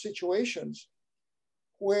number of situations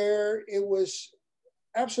where it was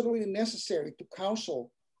absolutely necessary to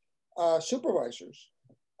counsel supervisors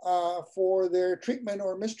for their treatment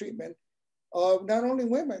or mistreatment of not only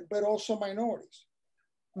women, but also minorities.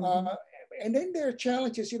 And then there are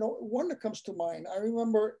challenges, one that comes to mind. I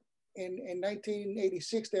remember in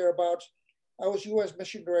 1986, thereabouts, I was U.S.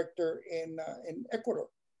 mission director in Ecuador.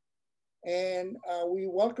 And we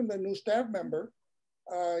welcomed a new staff member.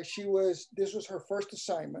 This was her first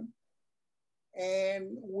assignment.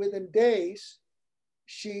 And within days,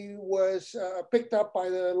 she was picked up by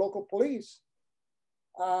the local police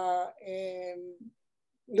and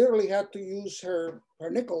literally had to use her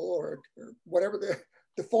nickel or whatever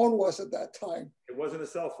the phone was at that time. It wasn't a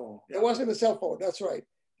cell phone. Yeah. It wasn't a cell phone, that's right.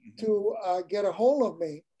 To get a hold of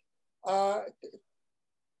me. A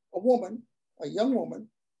woman, a young woman,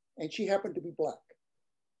 and she happened to be Black.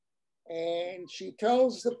 And she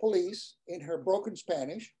tells the police in her broken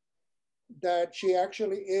Spanish that she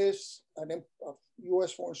actually is a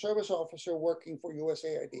U.S. Foreign Service officer working for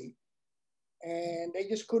USAID. And they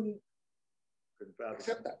just couldn't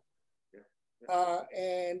accept that. Yeah.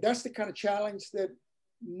 And that's the kind of challenge that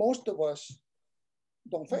most of us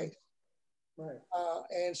don't face. Right.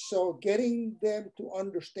 And so getting them to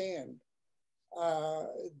understand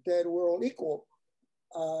that we're all equal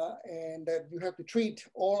and that you have to treat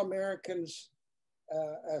all Americans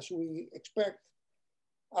as we expect.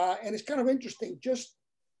 And it's kind of interesting, just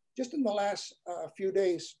in the last few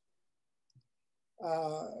days,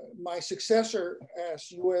 my successor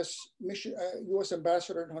as U.S.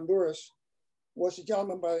 ambassador in Honduras was a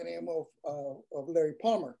gentleman by the name of Larry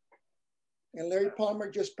Palmer. And Larry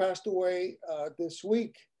Palmer just passed away this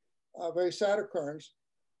week, a very sad occurrence.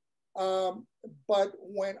 But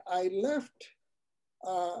when I left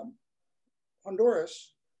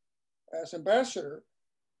Honduras as ambassador,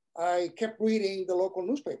 I kept reading the local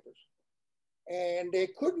newspapers. And they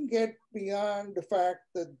couldn't get beyond the fact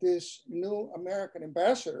that this new American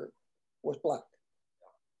ambassador was Black.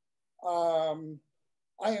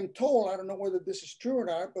 I am told, I don't know whether this is true or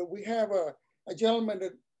not, but we have a gentleman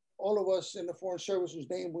that all of us in the Foreign Service whose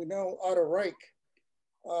name we know, Otto Reich.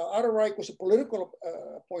 Otto Reich was a political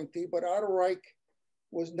appointee, but Otto Reich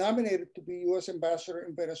was nominated to be U.S. ambassador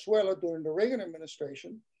in Venezuela during the Reagan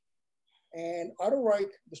administration. And Otto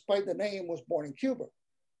Reich, despite the name, was born in Cuba.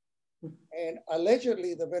 And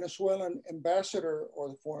allegedly, the Venezuelan ambassador or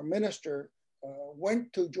the foreign minister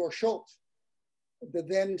went to George Shultz, the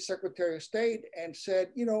then Secretary of State, and said,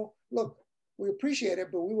 look, we appreciate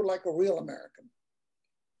it, but we would like a real American.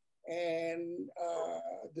 And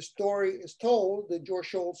the story is told that George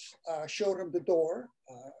Shultz showed him the door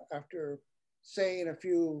after saying a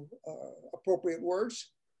few appropriate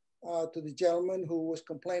words to the gentleman who was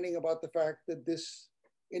complaining about the fact that this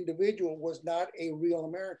individual was not a real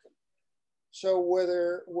American. So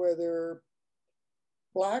whether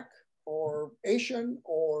Black or Asian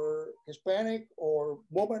or Hispanic or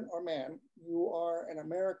woman or man, you are an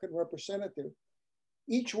American representative.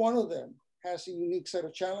 Each one of them has a unique set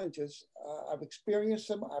of challenges. I've experienced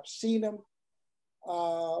them, I've seen them,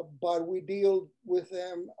 but we deal with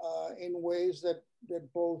them in ways that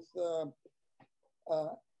both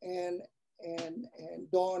Anne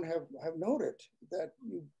and Dawn have noted, that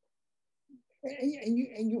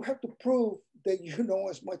and you have to prove that you know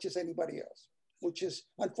as much as anybody else, which is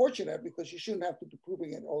unfortunate because you shouldn't have to be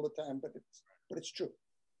proving it all the time, but it's true.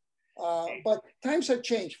 But times have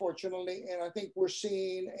changed, fortunately, and I think we're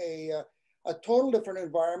seeing a total different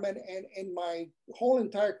environment. And in my whole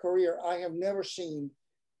entire career, I have never seen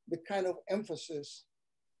the kind of emphasis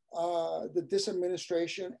that this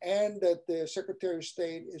administration and that the Secretary of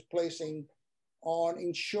State is placing on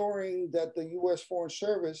ensuring that the U.S. Foreign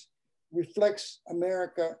Service reflects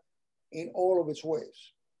America in all of its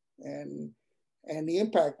ways. And the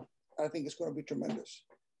impact, I think, is going to be tremendous.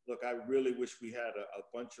 Look, I really wish we had a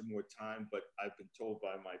bunch of more time, but I've been told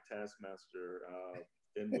by my taskmaster,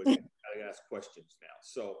 Denwood, I ask questions now.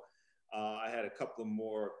 So I had a couple of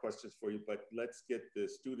more questions for you, but let's get the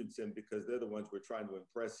students in because they're the ones we're trying to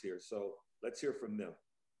impress here. So let's hear from them.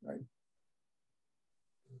 Right.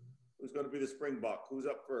 Who's going to be the Springbok? Who's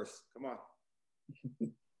up first? Come on.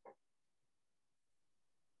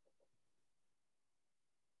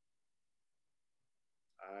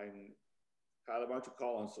 Kyla, why don't you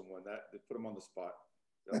call on someone? Put them on the spot.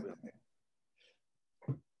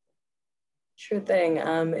 Sure thing.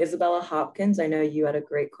 Isabella Hopkins, I know you had a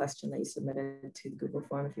great question that you submitted to the Google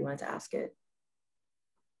form if you wanted to ask it.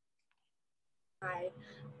 Hi.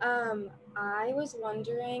 I was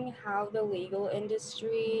wondering how the legal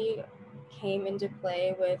industry came into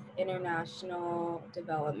play with international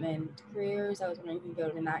development careers. I was wondering if you could go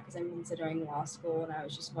into that because I'm considering law school, and I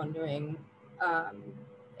was just wondering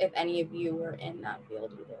if any of you were in that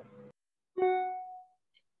field either.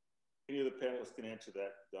 Any of the panelists can answer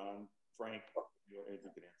that. Don, Frank,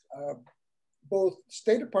 anything can answer. Both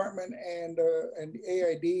State Department and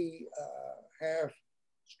AID have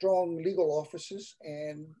strong legal offices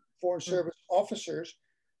and Foreign Service officers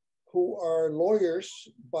who are lawyers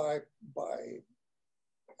by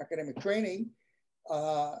academic training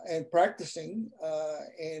and practicing.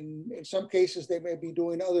 And in some cases, they may be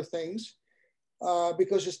doing other things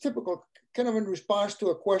because it's typical, kind of in response to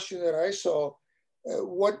a question that I saw,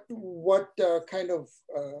 what kind of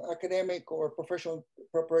academic or professional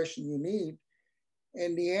preparation you need.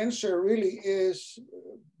 And the answer really is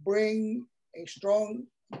bring a strong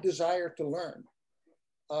desire to learn.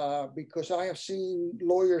 Because I have seen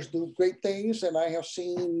lawyers do great things, and I have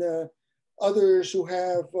seen others who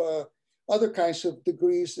have other kinds of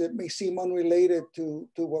degrees that may seem unrelated to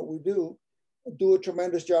what we do a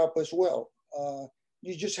tremendous job as well.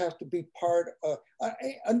 You just have to be part of,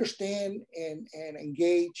 understand and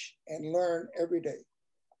engage and learn every day.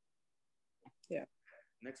 Yeah.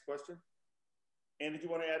 Next question. Ann, did you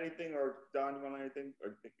want to add anything, or Don, you want to add anything?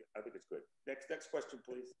 Or I think it's good. Next question,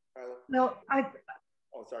 please, Kyla. No,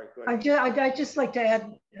 Oh, sorry. Go ahead. I'd just like to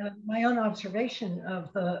add my own observation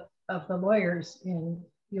of the lawyers in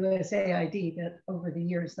USAID that over the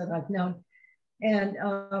years that I've known, and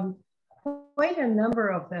quite a number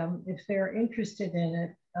of them, if they're interested in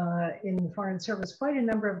it, in the Foreign Service, quite a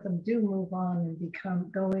number of them do move on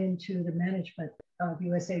and go into the management of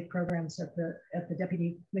USAID programs at the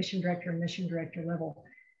deputy mission director and mission director level,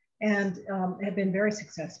 and have been very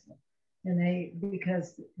successful. And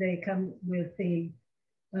because they come with the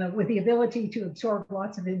ability to absorb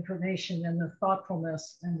lots of information and the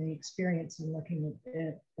thoughtfulness and the experience in looking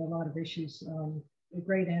at a lot of issues, a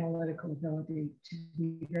great analytical ability to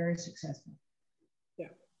be very successful. Yeah.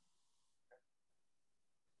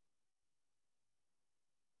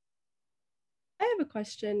 I have a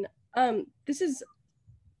question.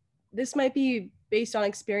 This might be based on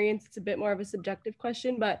experience. It's a bit more of a subjective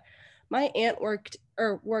question, but my aunt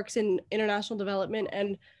works in international development,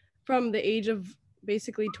 and from the age of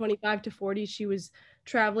basically 25 to 40, she was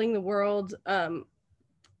traveling the world,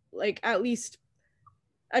 like at least,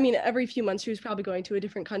 I mean, every few months she was probably going to a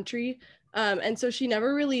different country. And so she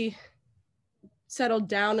never really settled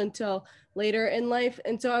down until later in life.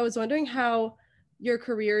 And so I was wondering how your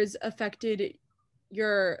careers affected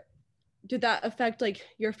did that affect like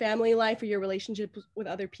your family life or your relationship with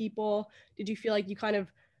other people? Did you feel like you kind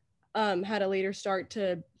of had a later start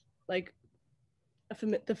to like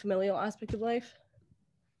the familial aspect of life?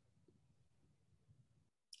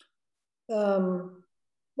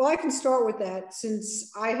 Well, I can start with that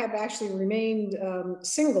since I have actually remained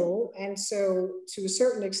single. And so to a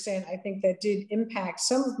certain extent, I think that did impact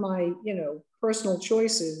some of my, personal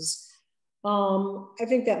choices. I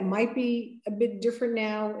think that might be a bit different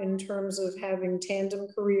now in terms of having tandem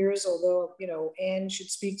careers, although, Anne should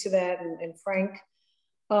speak to that and Frank.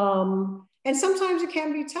 And sometimes it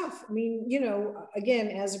can be tough. I mean, again,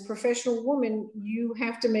 as a professional woman, you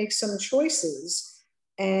have to make some choices.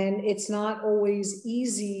 And it's not always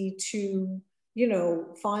easy to,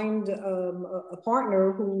 find a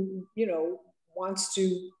partner who, wants to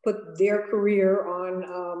put their career on,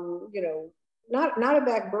 you know, not a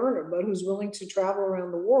back burner, but who's willing to travel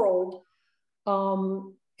around the world,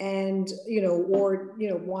 and, you know, or, you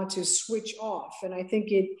know, want to switch off. And I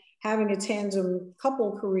think having a tandem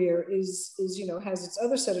couple career is, you know, has its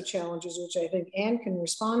other set of challenges, which I think Anne can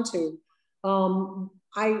respond to.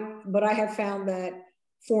 But I have found that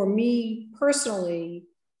for me personally,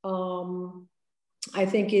 I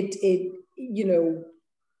think you know,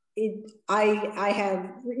 I have,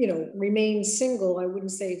 you know, remained single. I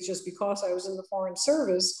wouldn't say it's just because I was in the Foreign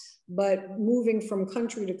Service, but moving from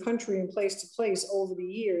country to country and place to place over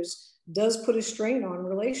the years does put a strain on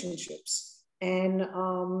relationships. And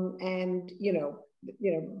you know,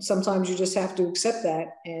 sometimes you just have to accept that.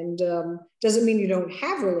 And doesn't mean you don't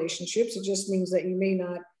have relationships. It just means that you may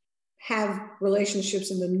not have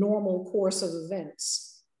relationships in the normal course of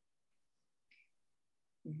events.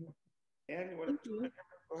 Mm-hmm. Anne, you want to go ahead?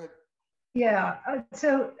 Yeah.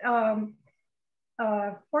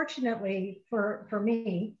 Fortunately for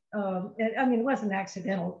me, I mean, it wasn't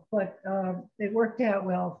accidental, but it worked out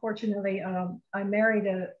well. Fortunately, I married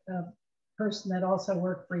a person that also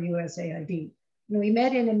worked for USAID. And we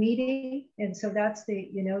met in a meeting, and so that's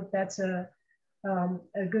that's a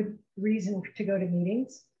good reason to go to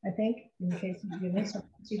meetings, I think, in case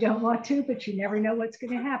sometimes you don't want to, but you never know what's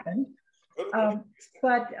going to happen.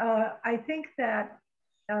 But I think that,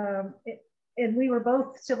 and we were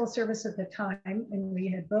both civil service at the time, and we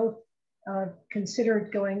had both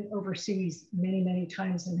considered going overseas many, many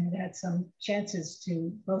times, and had some chances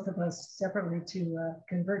to, both of us separately, to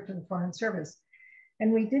convert to the Foreign Service.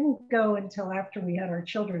 And we didn't go until after we had our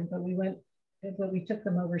children, but we took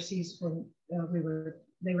them overseas when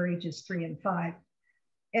they were ages 3 and 5.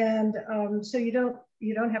 And so you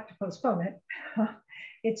don't have to postpone it.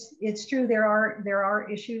 It's true, there are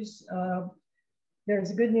issues.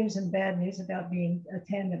 There's good news and bad news about being a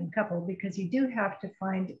tandem couple, because you do have to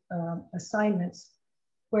find assignments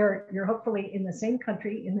where you're hopefully in the same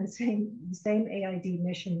country, in the same AID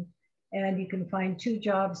mission, and you can find 2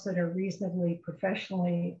 jobs that are reasonably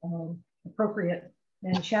professionally appropriate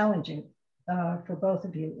and challenging for both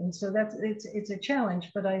of you. And so it's a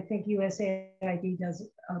challenge, but I think USAID does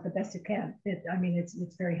the best it can. I mean,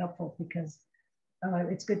 it's very helpful, because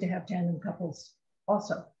it's good to have tandem couples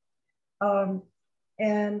also. I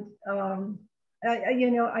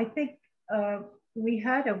think we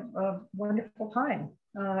had a wonderful time,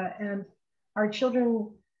 and our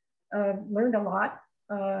children learned a lot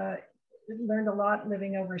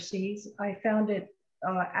living overseas. I found it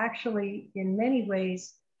actually, in many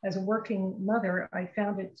ways, as a working mother, I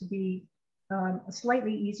found it to be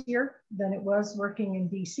slightly easier than it was working in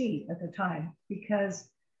DC at the time, because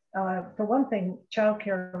for one thing,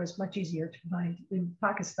 childcare was much easier to find in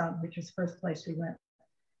Pakistan, which was the first place we went.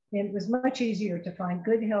 And it was much easier to find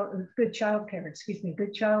good childcare,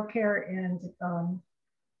 and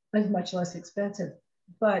was much less expensive.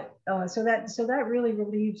 But so that really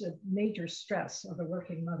relieves a major stress of a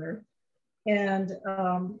working mother. And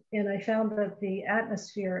I found that the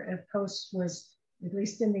atmosphere at posts was, at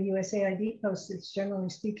least in the USAID posts, it's generally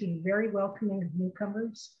speaking very welcoming of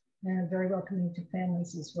newcomers, and very welcoming to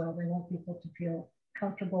families as well. They want people to feel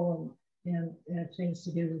comfortable and have things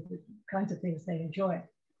to do with the kinds of things they enjoy.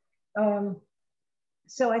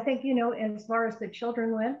 So I think, as far as the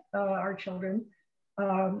children went, our children,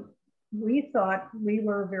 we thought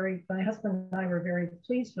my husband and I were very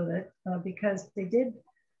pleased with it, because they did,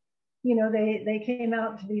 they came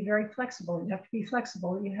out to be very flexible. You have to be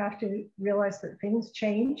flexible. You have to realize that things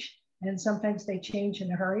change. And sometimes they change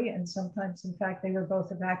in a hurry. And sometimes, in fact, they were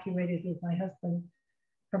both evacuated with my husband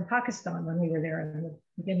from Pakistan when we were there in the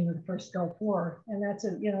beginning of the first Gulf War. And that's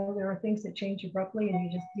there are things that change abruptly, and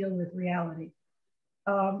you just deal with reality.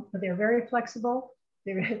 But they're very flexible.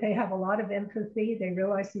 They have a lot of empathy. They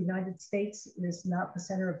realize the United States is not the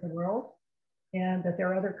center of the world, and that there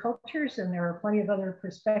are other cultures, and there are plenty of other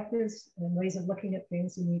perspectives and ways of looking at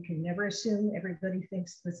things. And you can never assume everybody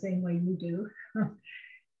thinks the same way you do.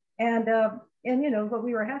 And what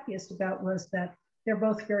we were happiest about was that they're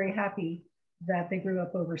both very happy that they grew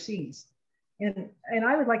up overseas. And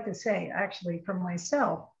I would like to say, actually, for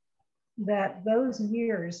myself, that those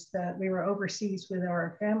years that we were overseas with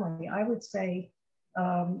our family, I would say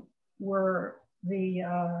were the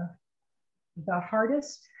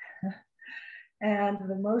hardest and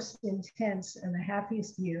the most intense and the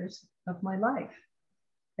happiest years of my life.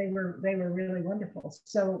 They were really wonderful.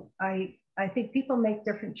 So I think people make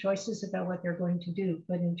different choices about what they're going to do,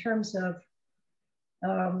 but in terms of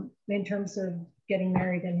getting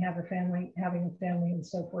married and having a family and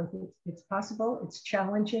so forth, it's possible, it's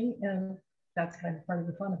challenging, and that's kind of part of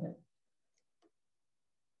the fun of it.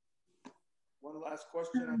 one last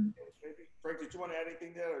question. Maybe Frank, did you want to add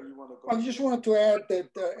anything there, or you want to go? I just wanted to add that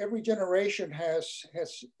every generation has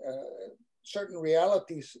certain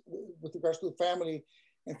realities with regards to family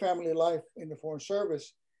and family life in the Foreign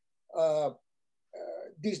Service.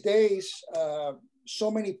 These days,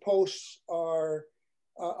 so many posts are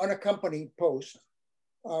unaccompanied posts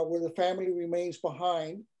where the family remains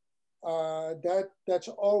behind. That's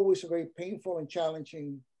always a very painful and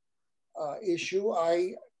challenging issue.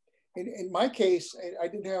 In my case, I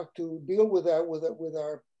didn't have to deal with that with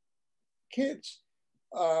our kids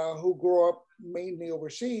who grow up mainly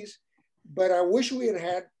overseas, but I wish we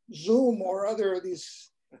had Zoom or other of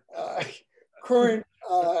these current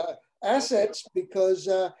assets, because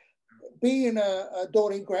being a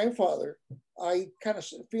doting grandfather, I kind of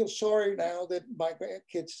feel sorry now that my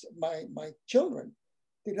grandkids, my children,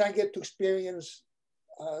 did not get to experience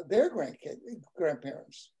their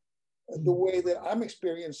grandparents the way that I'm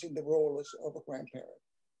experiencing the role of a grandparent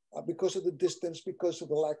because of the distance, because of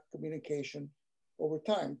the lack of communication over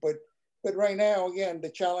time. But right now, again, the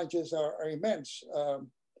challenges are immense.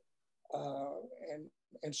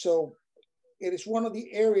 And so it is one of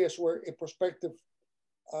the areas where a prospective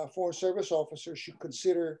Foreign Service officer should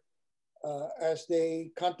consider as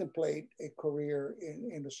they contemplate a career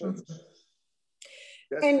in the service.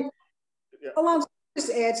 And Alonzo,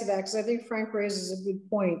 just add to that, because I think Frank raises a good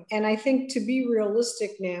point. And I think to be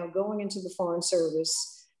realistic now, going into the Foreign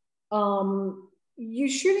Service, you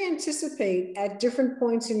should anticipate at different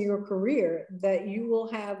points in your career that you will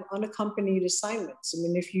have unaccompanied assignments. I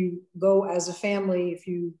mean, if you go as a family, if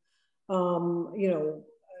you,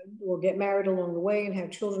 will get married along the way and have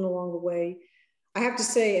children along the way. I have to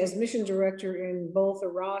say, as mission director in both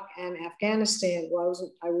Iraq and Afghanistan, well,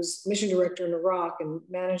 I was mission director in Iraq and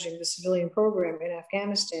managing the civilian program in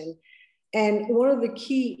Afghanistan. And one of the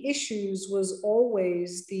key issues was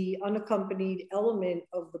always the unaccompanied element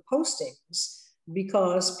of the postings,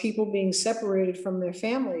 because people being separated from their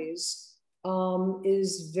families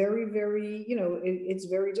is very, very, it's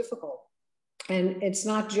very difficult. And it's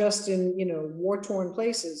not just in, war-torn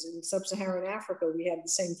places. In sub-Saharan Africa, we had the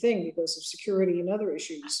same thing because of security and other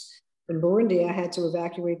issues. In Burundi, I had to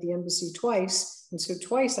evacuate the embassy twice. And so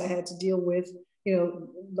twice I had to deal with,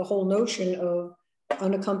 the whole notion of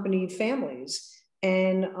unaccompanied families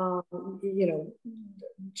and,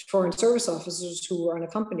 Foreign Service officers who were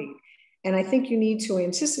unaccompanied. And I think you need to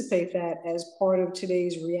anticipate that as part of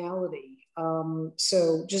today's reality.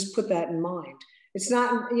 So just put that in mind. It's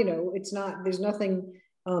not, there's nothing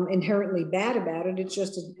inherently bad about it. It's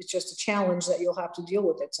just a challenge that you'll have to deal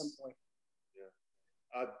with at some point.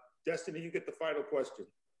 Yeah. Destiny, you get the final question.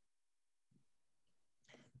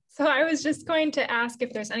 So I was just going to ask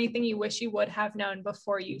if there's anything you wish you would have known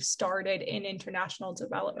before you started in international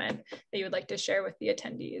development that you would like to share with the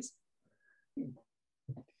attendees.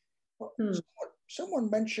 Well, someone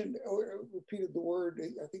mentioned or repeated the word,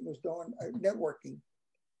 I think it was Dawn, networking.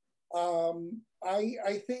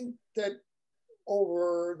 I think that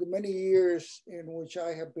over the many years in which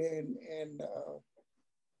I have been in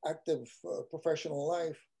active professional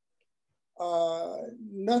life,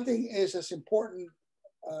 nothing is as important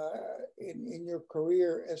in your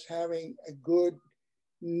career as having a good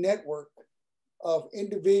network of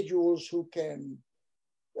individuals who can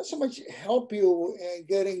not so much help you in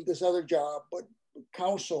getting this other job, but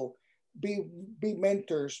counsel, be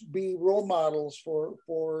mentors, be role models for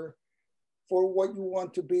what you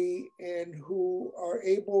want to be, and who are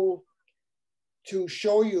able to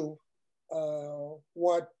show you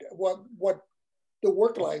what the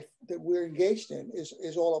work life that we're engaged in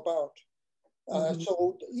is all about.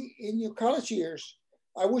 So in your college years,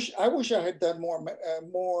 I wish I had done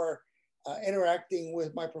more interacting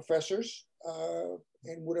with my professors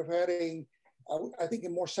and would have had I think a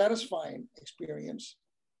more satisfying experience.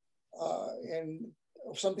 And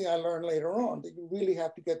something I learned later on, that you really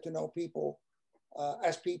have to get to know people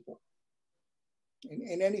as people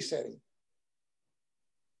in any setting.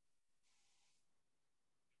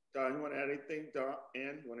 Don, you want to add anything?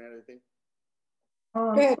 Ann, you want to add anything?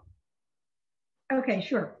 Go ahead. Okay,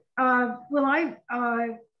 sure. Well,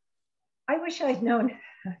 I wish I'd known.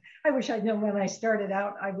 I wish I'd known when I started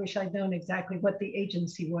out. I wish I'd known exactly what the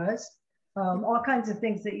agency was. All kinds of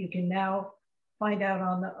things that you can now find out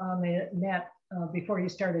on the net before you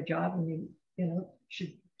start a job, and you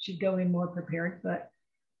should go in more prepared. But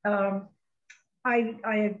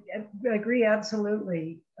I agree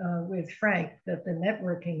absolutely with Frank that the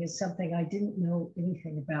networking is something I didn't know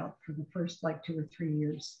anything about for the first 2 or 3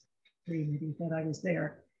 years, maybe, that I was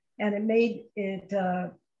there, and it made it.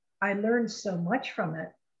 I learned so much from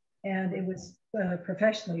it, and it was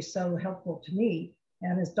professionally so helpful to me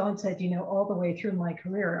And as Dawn said, you know, all the way through my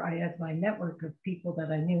career, I had my network of people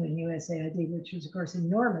that I knew in USAID, which was, of course,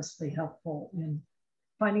 enormously helpful in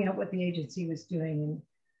finding out what the agency was doing and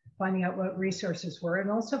finding out what resources were, and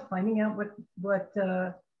also finding out what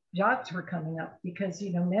jobs were coming up. Because,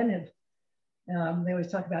 you know, men have, they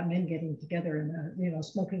always talk about men getting together and, you know,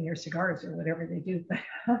 smoking their cigars or whatever they do. But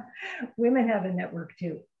women have a network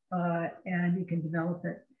too, and you can develop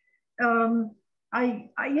it.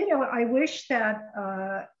 You know, I wish that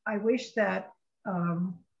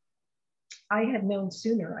I had known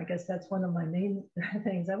sooner. I guess that's one of my main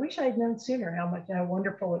things. I wish I had known sooner how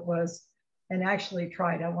wonderful it was, and actually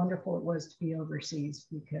tried how wonderful it was to be overseas,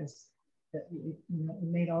 because you know, it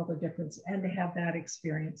made all the difference. And to have that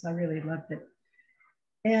experience, I really loved it.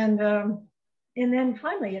 And then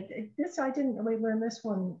finally, I didn't really learn this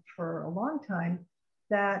one for a long time,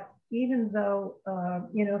 that even though,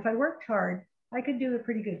 you know, if I worked hard, I could do a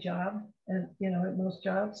pretty good job, and, you know, at most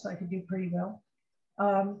jobs, I could do pretty well.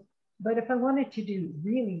 But if I wanted to do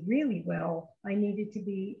really, really well, I needed to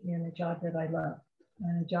be in a job that I loved,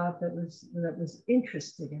 and a job that was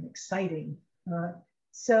interesting and exciting.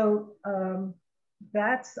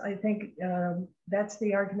 That's, I think, that's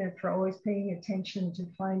the argument for always paying attention to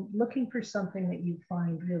looking for something that you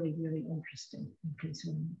find really, really interesting and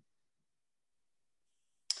consuming.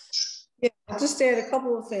 Yeah, I'll just add a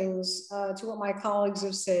couple of things to what my colleagues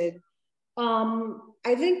have said.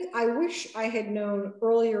 I think I wish I had known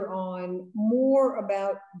earlier on more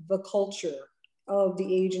about the culture of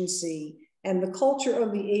the agency, and the culture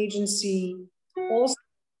of the agency also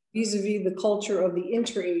vis-a-vis the culture of the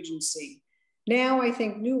interagency. Now I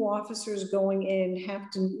think new officers going in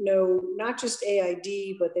have to know not just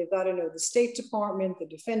AID, but they've got to know the State Department, the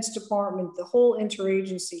Defense Department, the whole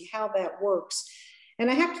interagency, how that works. And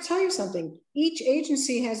I have to tell you something, each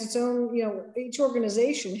agency has its own, you know, each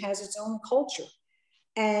organization has its own culture.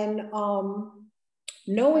 And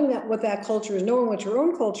knowing that what that culture is, knowing what your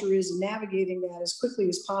own culture is, and navigating that as quickly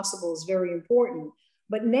as possible is very important.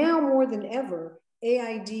 But now more than ever,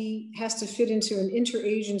 AID has to fit into an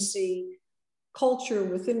interagency culture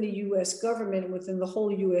within the US government, within the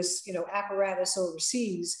whole US, you know, apparatus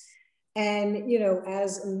overseas. And, you know,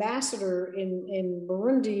 as ambassador in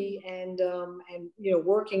Burundi and you know,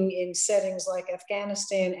 working in settings like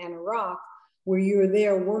Afghanistan and Iraq, where you're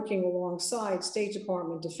there working alongside State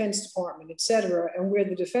Department, Defense Department, et cetera, and where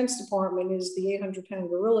the Defense Department is the 800-pound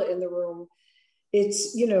gorilla in the room,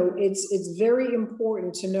 it's, you know, it's very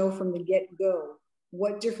important to know from the get-go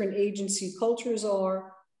what different agency cultures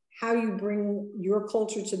are, how you bring your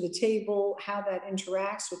culture to the table, how that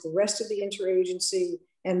interacts with the rest of the interagency,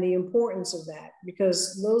 and the importance of that,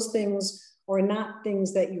 because those things are not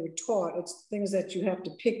things that you're taught, it's things that you have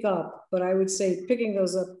to pick up. But I would say picking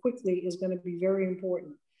those up quickly is going to be very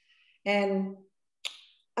important. And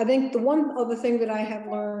I think the one other thing that I have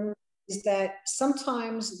learned is that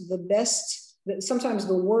sometimes sometimes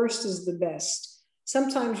the worst is the best.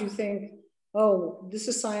 Sometimes you think, oh, this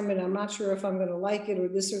assignment, I'm not sure if I'm going to like it, or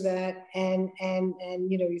this or that. And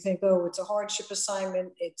you know, you think, oh, it's a hardship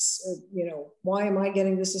assignment. It's, you know, why am I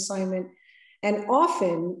getting this assignment? And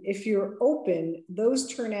often, if you're open,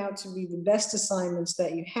 those turn out to be the best assignments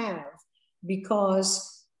that you have,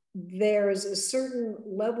 because there's a certain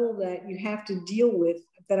level that you have to deal with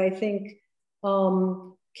that I think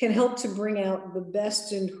can help to bring out the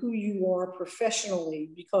best in who you are professionally,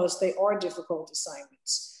 because they are difficult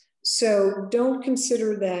assignments. So don't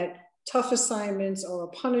consider that tough assignments are a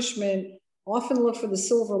punishment. Often look for the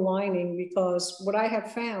silver lining, because what I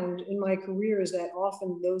have found in my career is that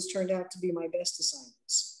often those turned out to be my best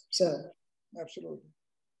assignments. So, absolutely.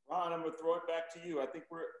 Ron, I'm going to throw it back to you. I think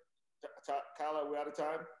Kyla, we're out of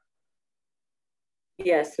time?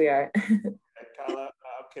 Yes, we are. Kyla,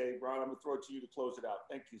 okay, Ron, I'm going to throw it to you to close it out.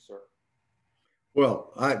 Thank you, sir.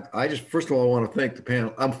 Well, I just, first of all, I want to thank the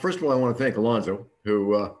panel. First of all, I want to thank Alonzo,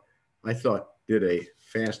 who I thought did a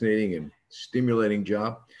fascinating and stimulating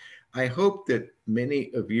job. I hope that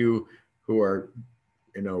many of you who are,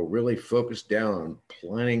 you know, really focused down on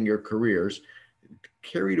planning your careers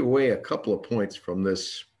carried away a couple of points from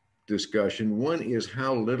this discussion. One is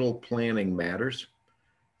how little planning matters,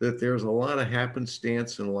 that there's a lot of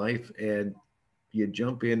happenstance in life, and you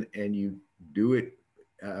jump in and you do it.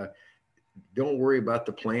 Don't worry about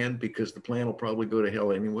the plan, because the plan will probably go to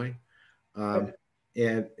hell anyway.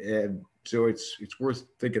 And so it's worth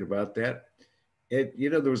thinking about that. And, you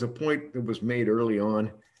know, there was a point that was made early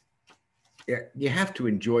on. You have to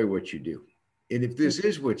enjoy what you do. And if this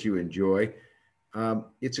is what you enjoy,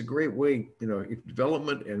 it's a great way, you know, if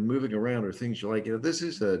development and moving around are things you like. You know, this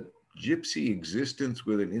is a gypsy existence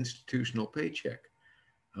with an institutional paycheck.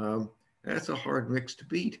 that's a hard mix to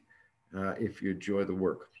beat if you enjoy the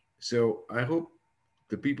work. So I hope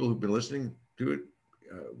the people who've been listening to it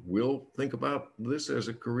will think about this as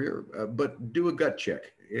a career, but do a gut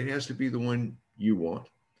check. It has to be the one you want.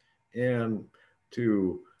 And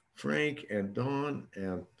to Frank and Dawn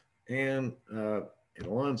and Anne and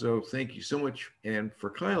Alonzo, thank you so much. And for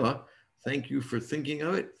Kyla, thank you for thinking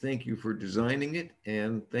of it. Thank you for designing it.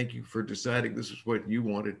 And thank you for deciding this is what you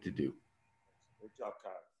wanted to do. Great job,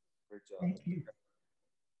 Kyla. Great job. Thank you.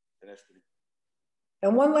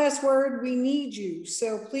 And one last word, we need you.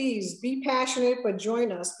 So please be passionate, but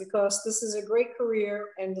join us because this is a great career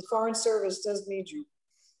and the Foreign Service does need you.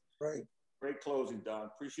 Right. Great closing, Don.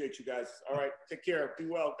 Appreciate you guys. All right, take care. Be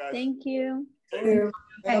well, guys. Thank you. Thank you.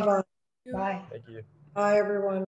 Bye. Bye-bye. Bye. Thank you. Bye, everyone.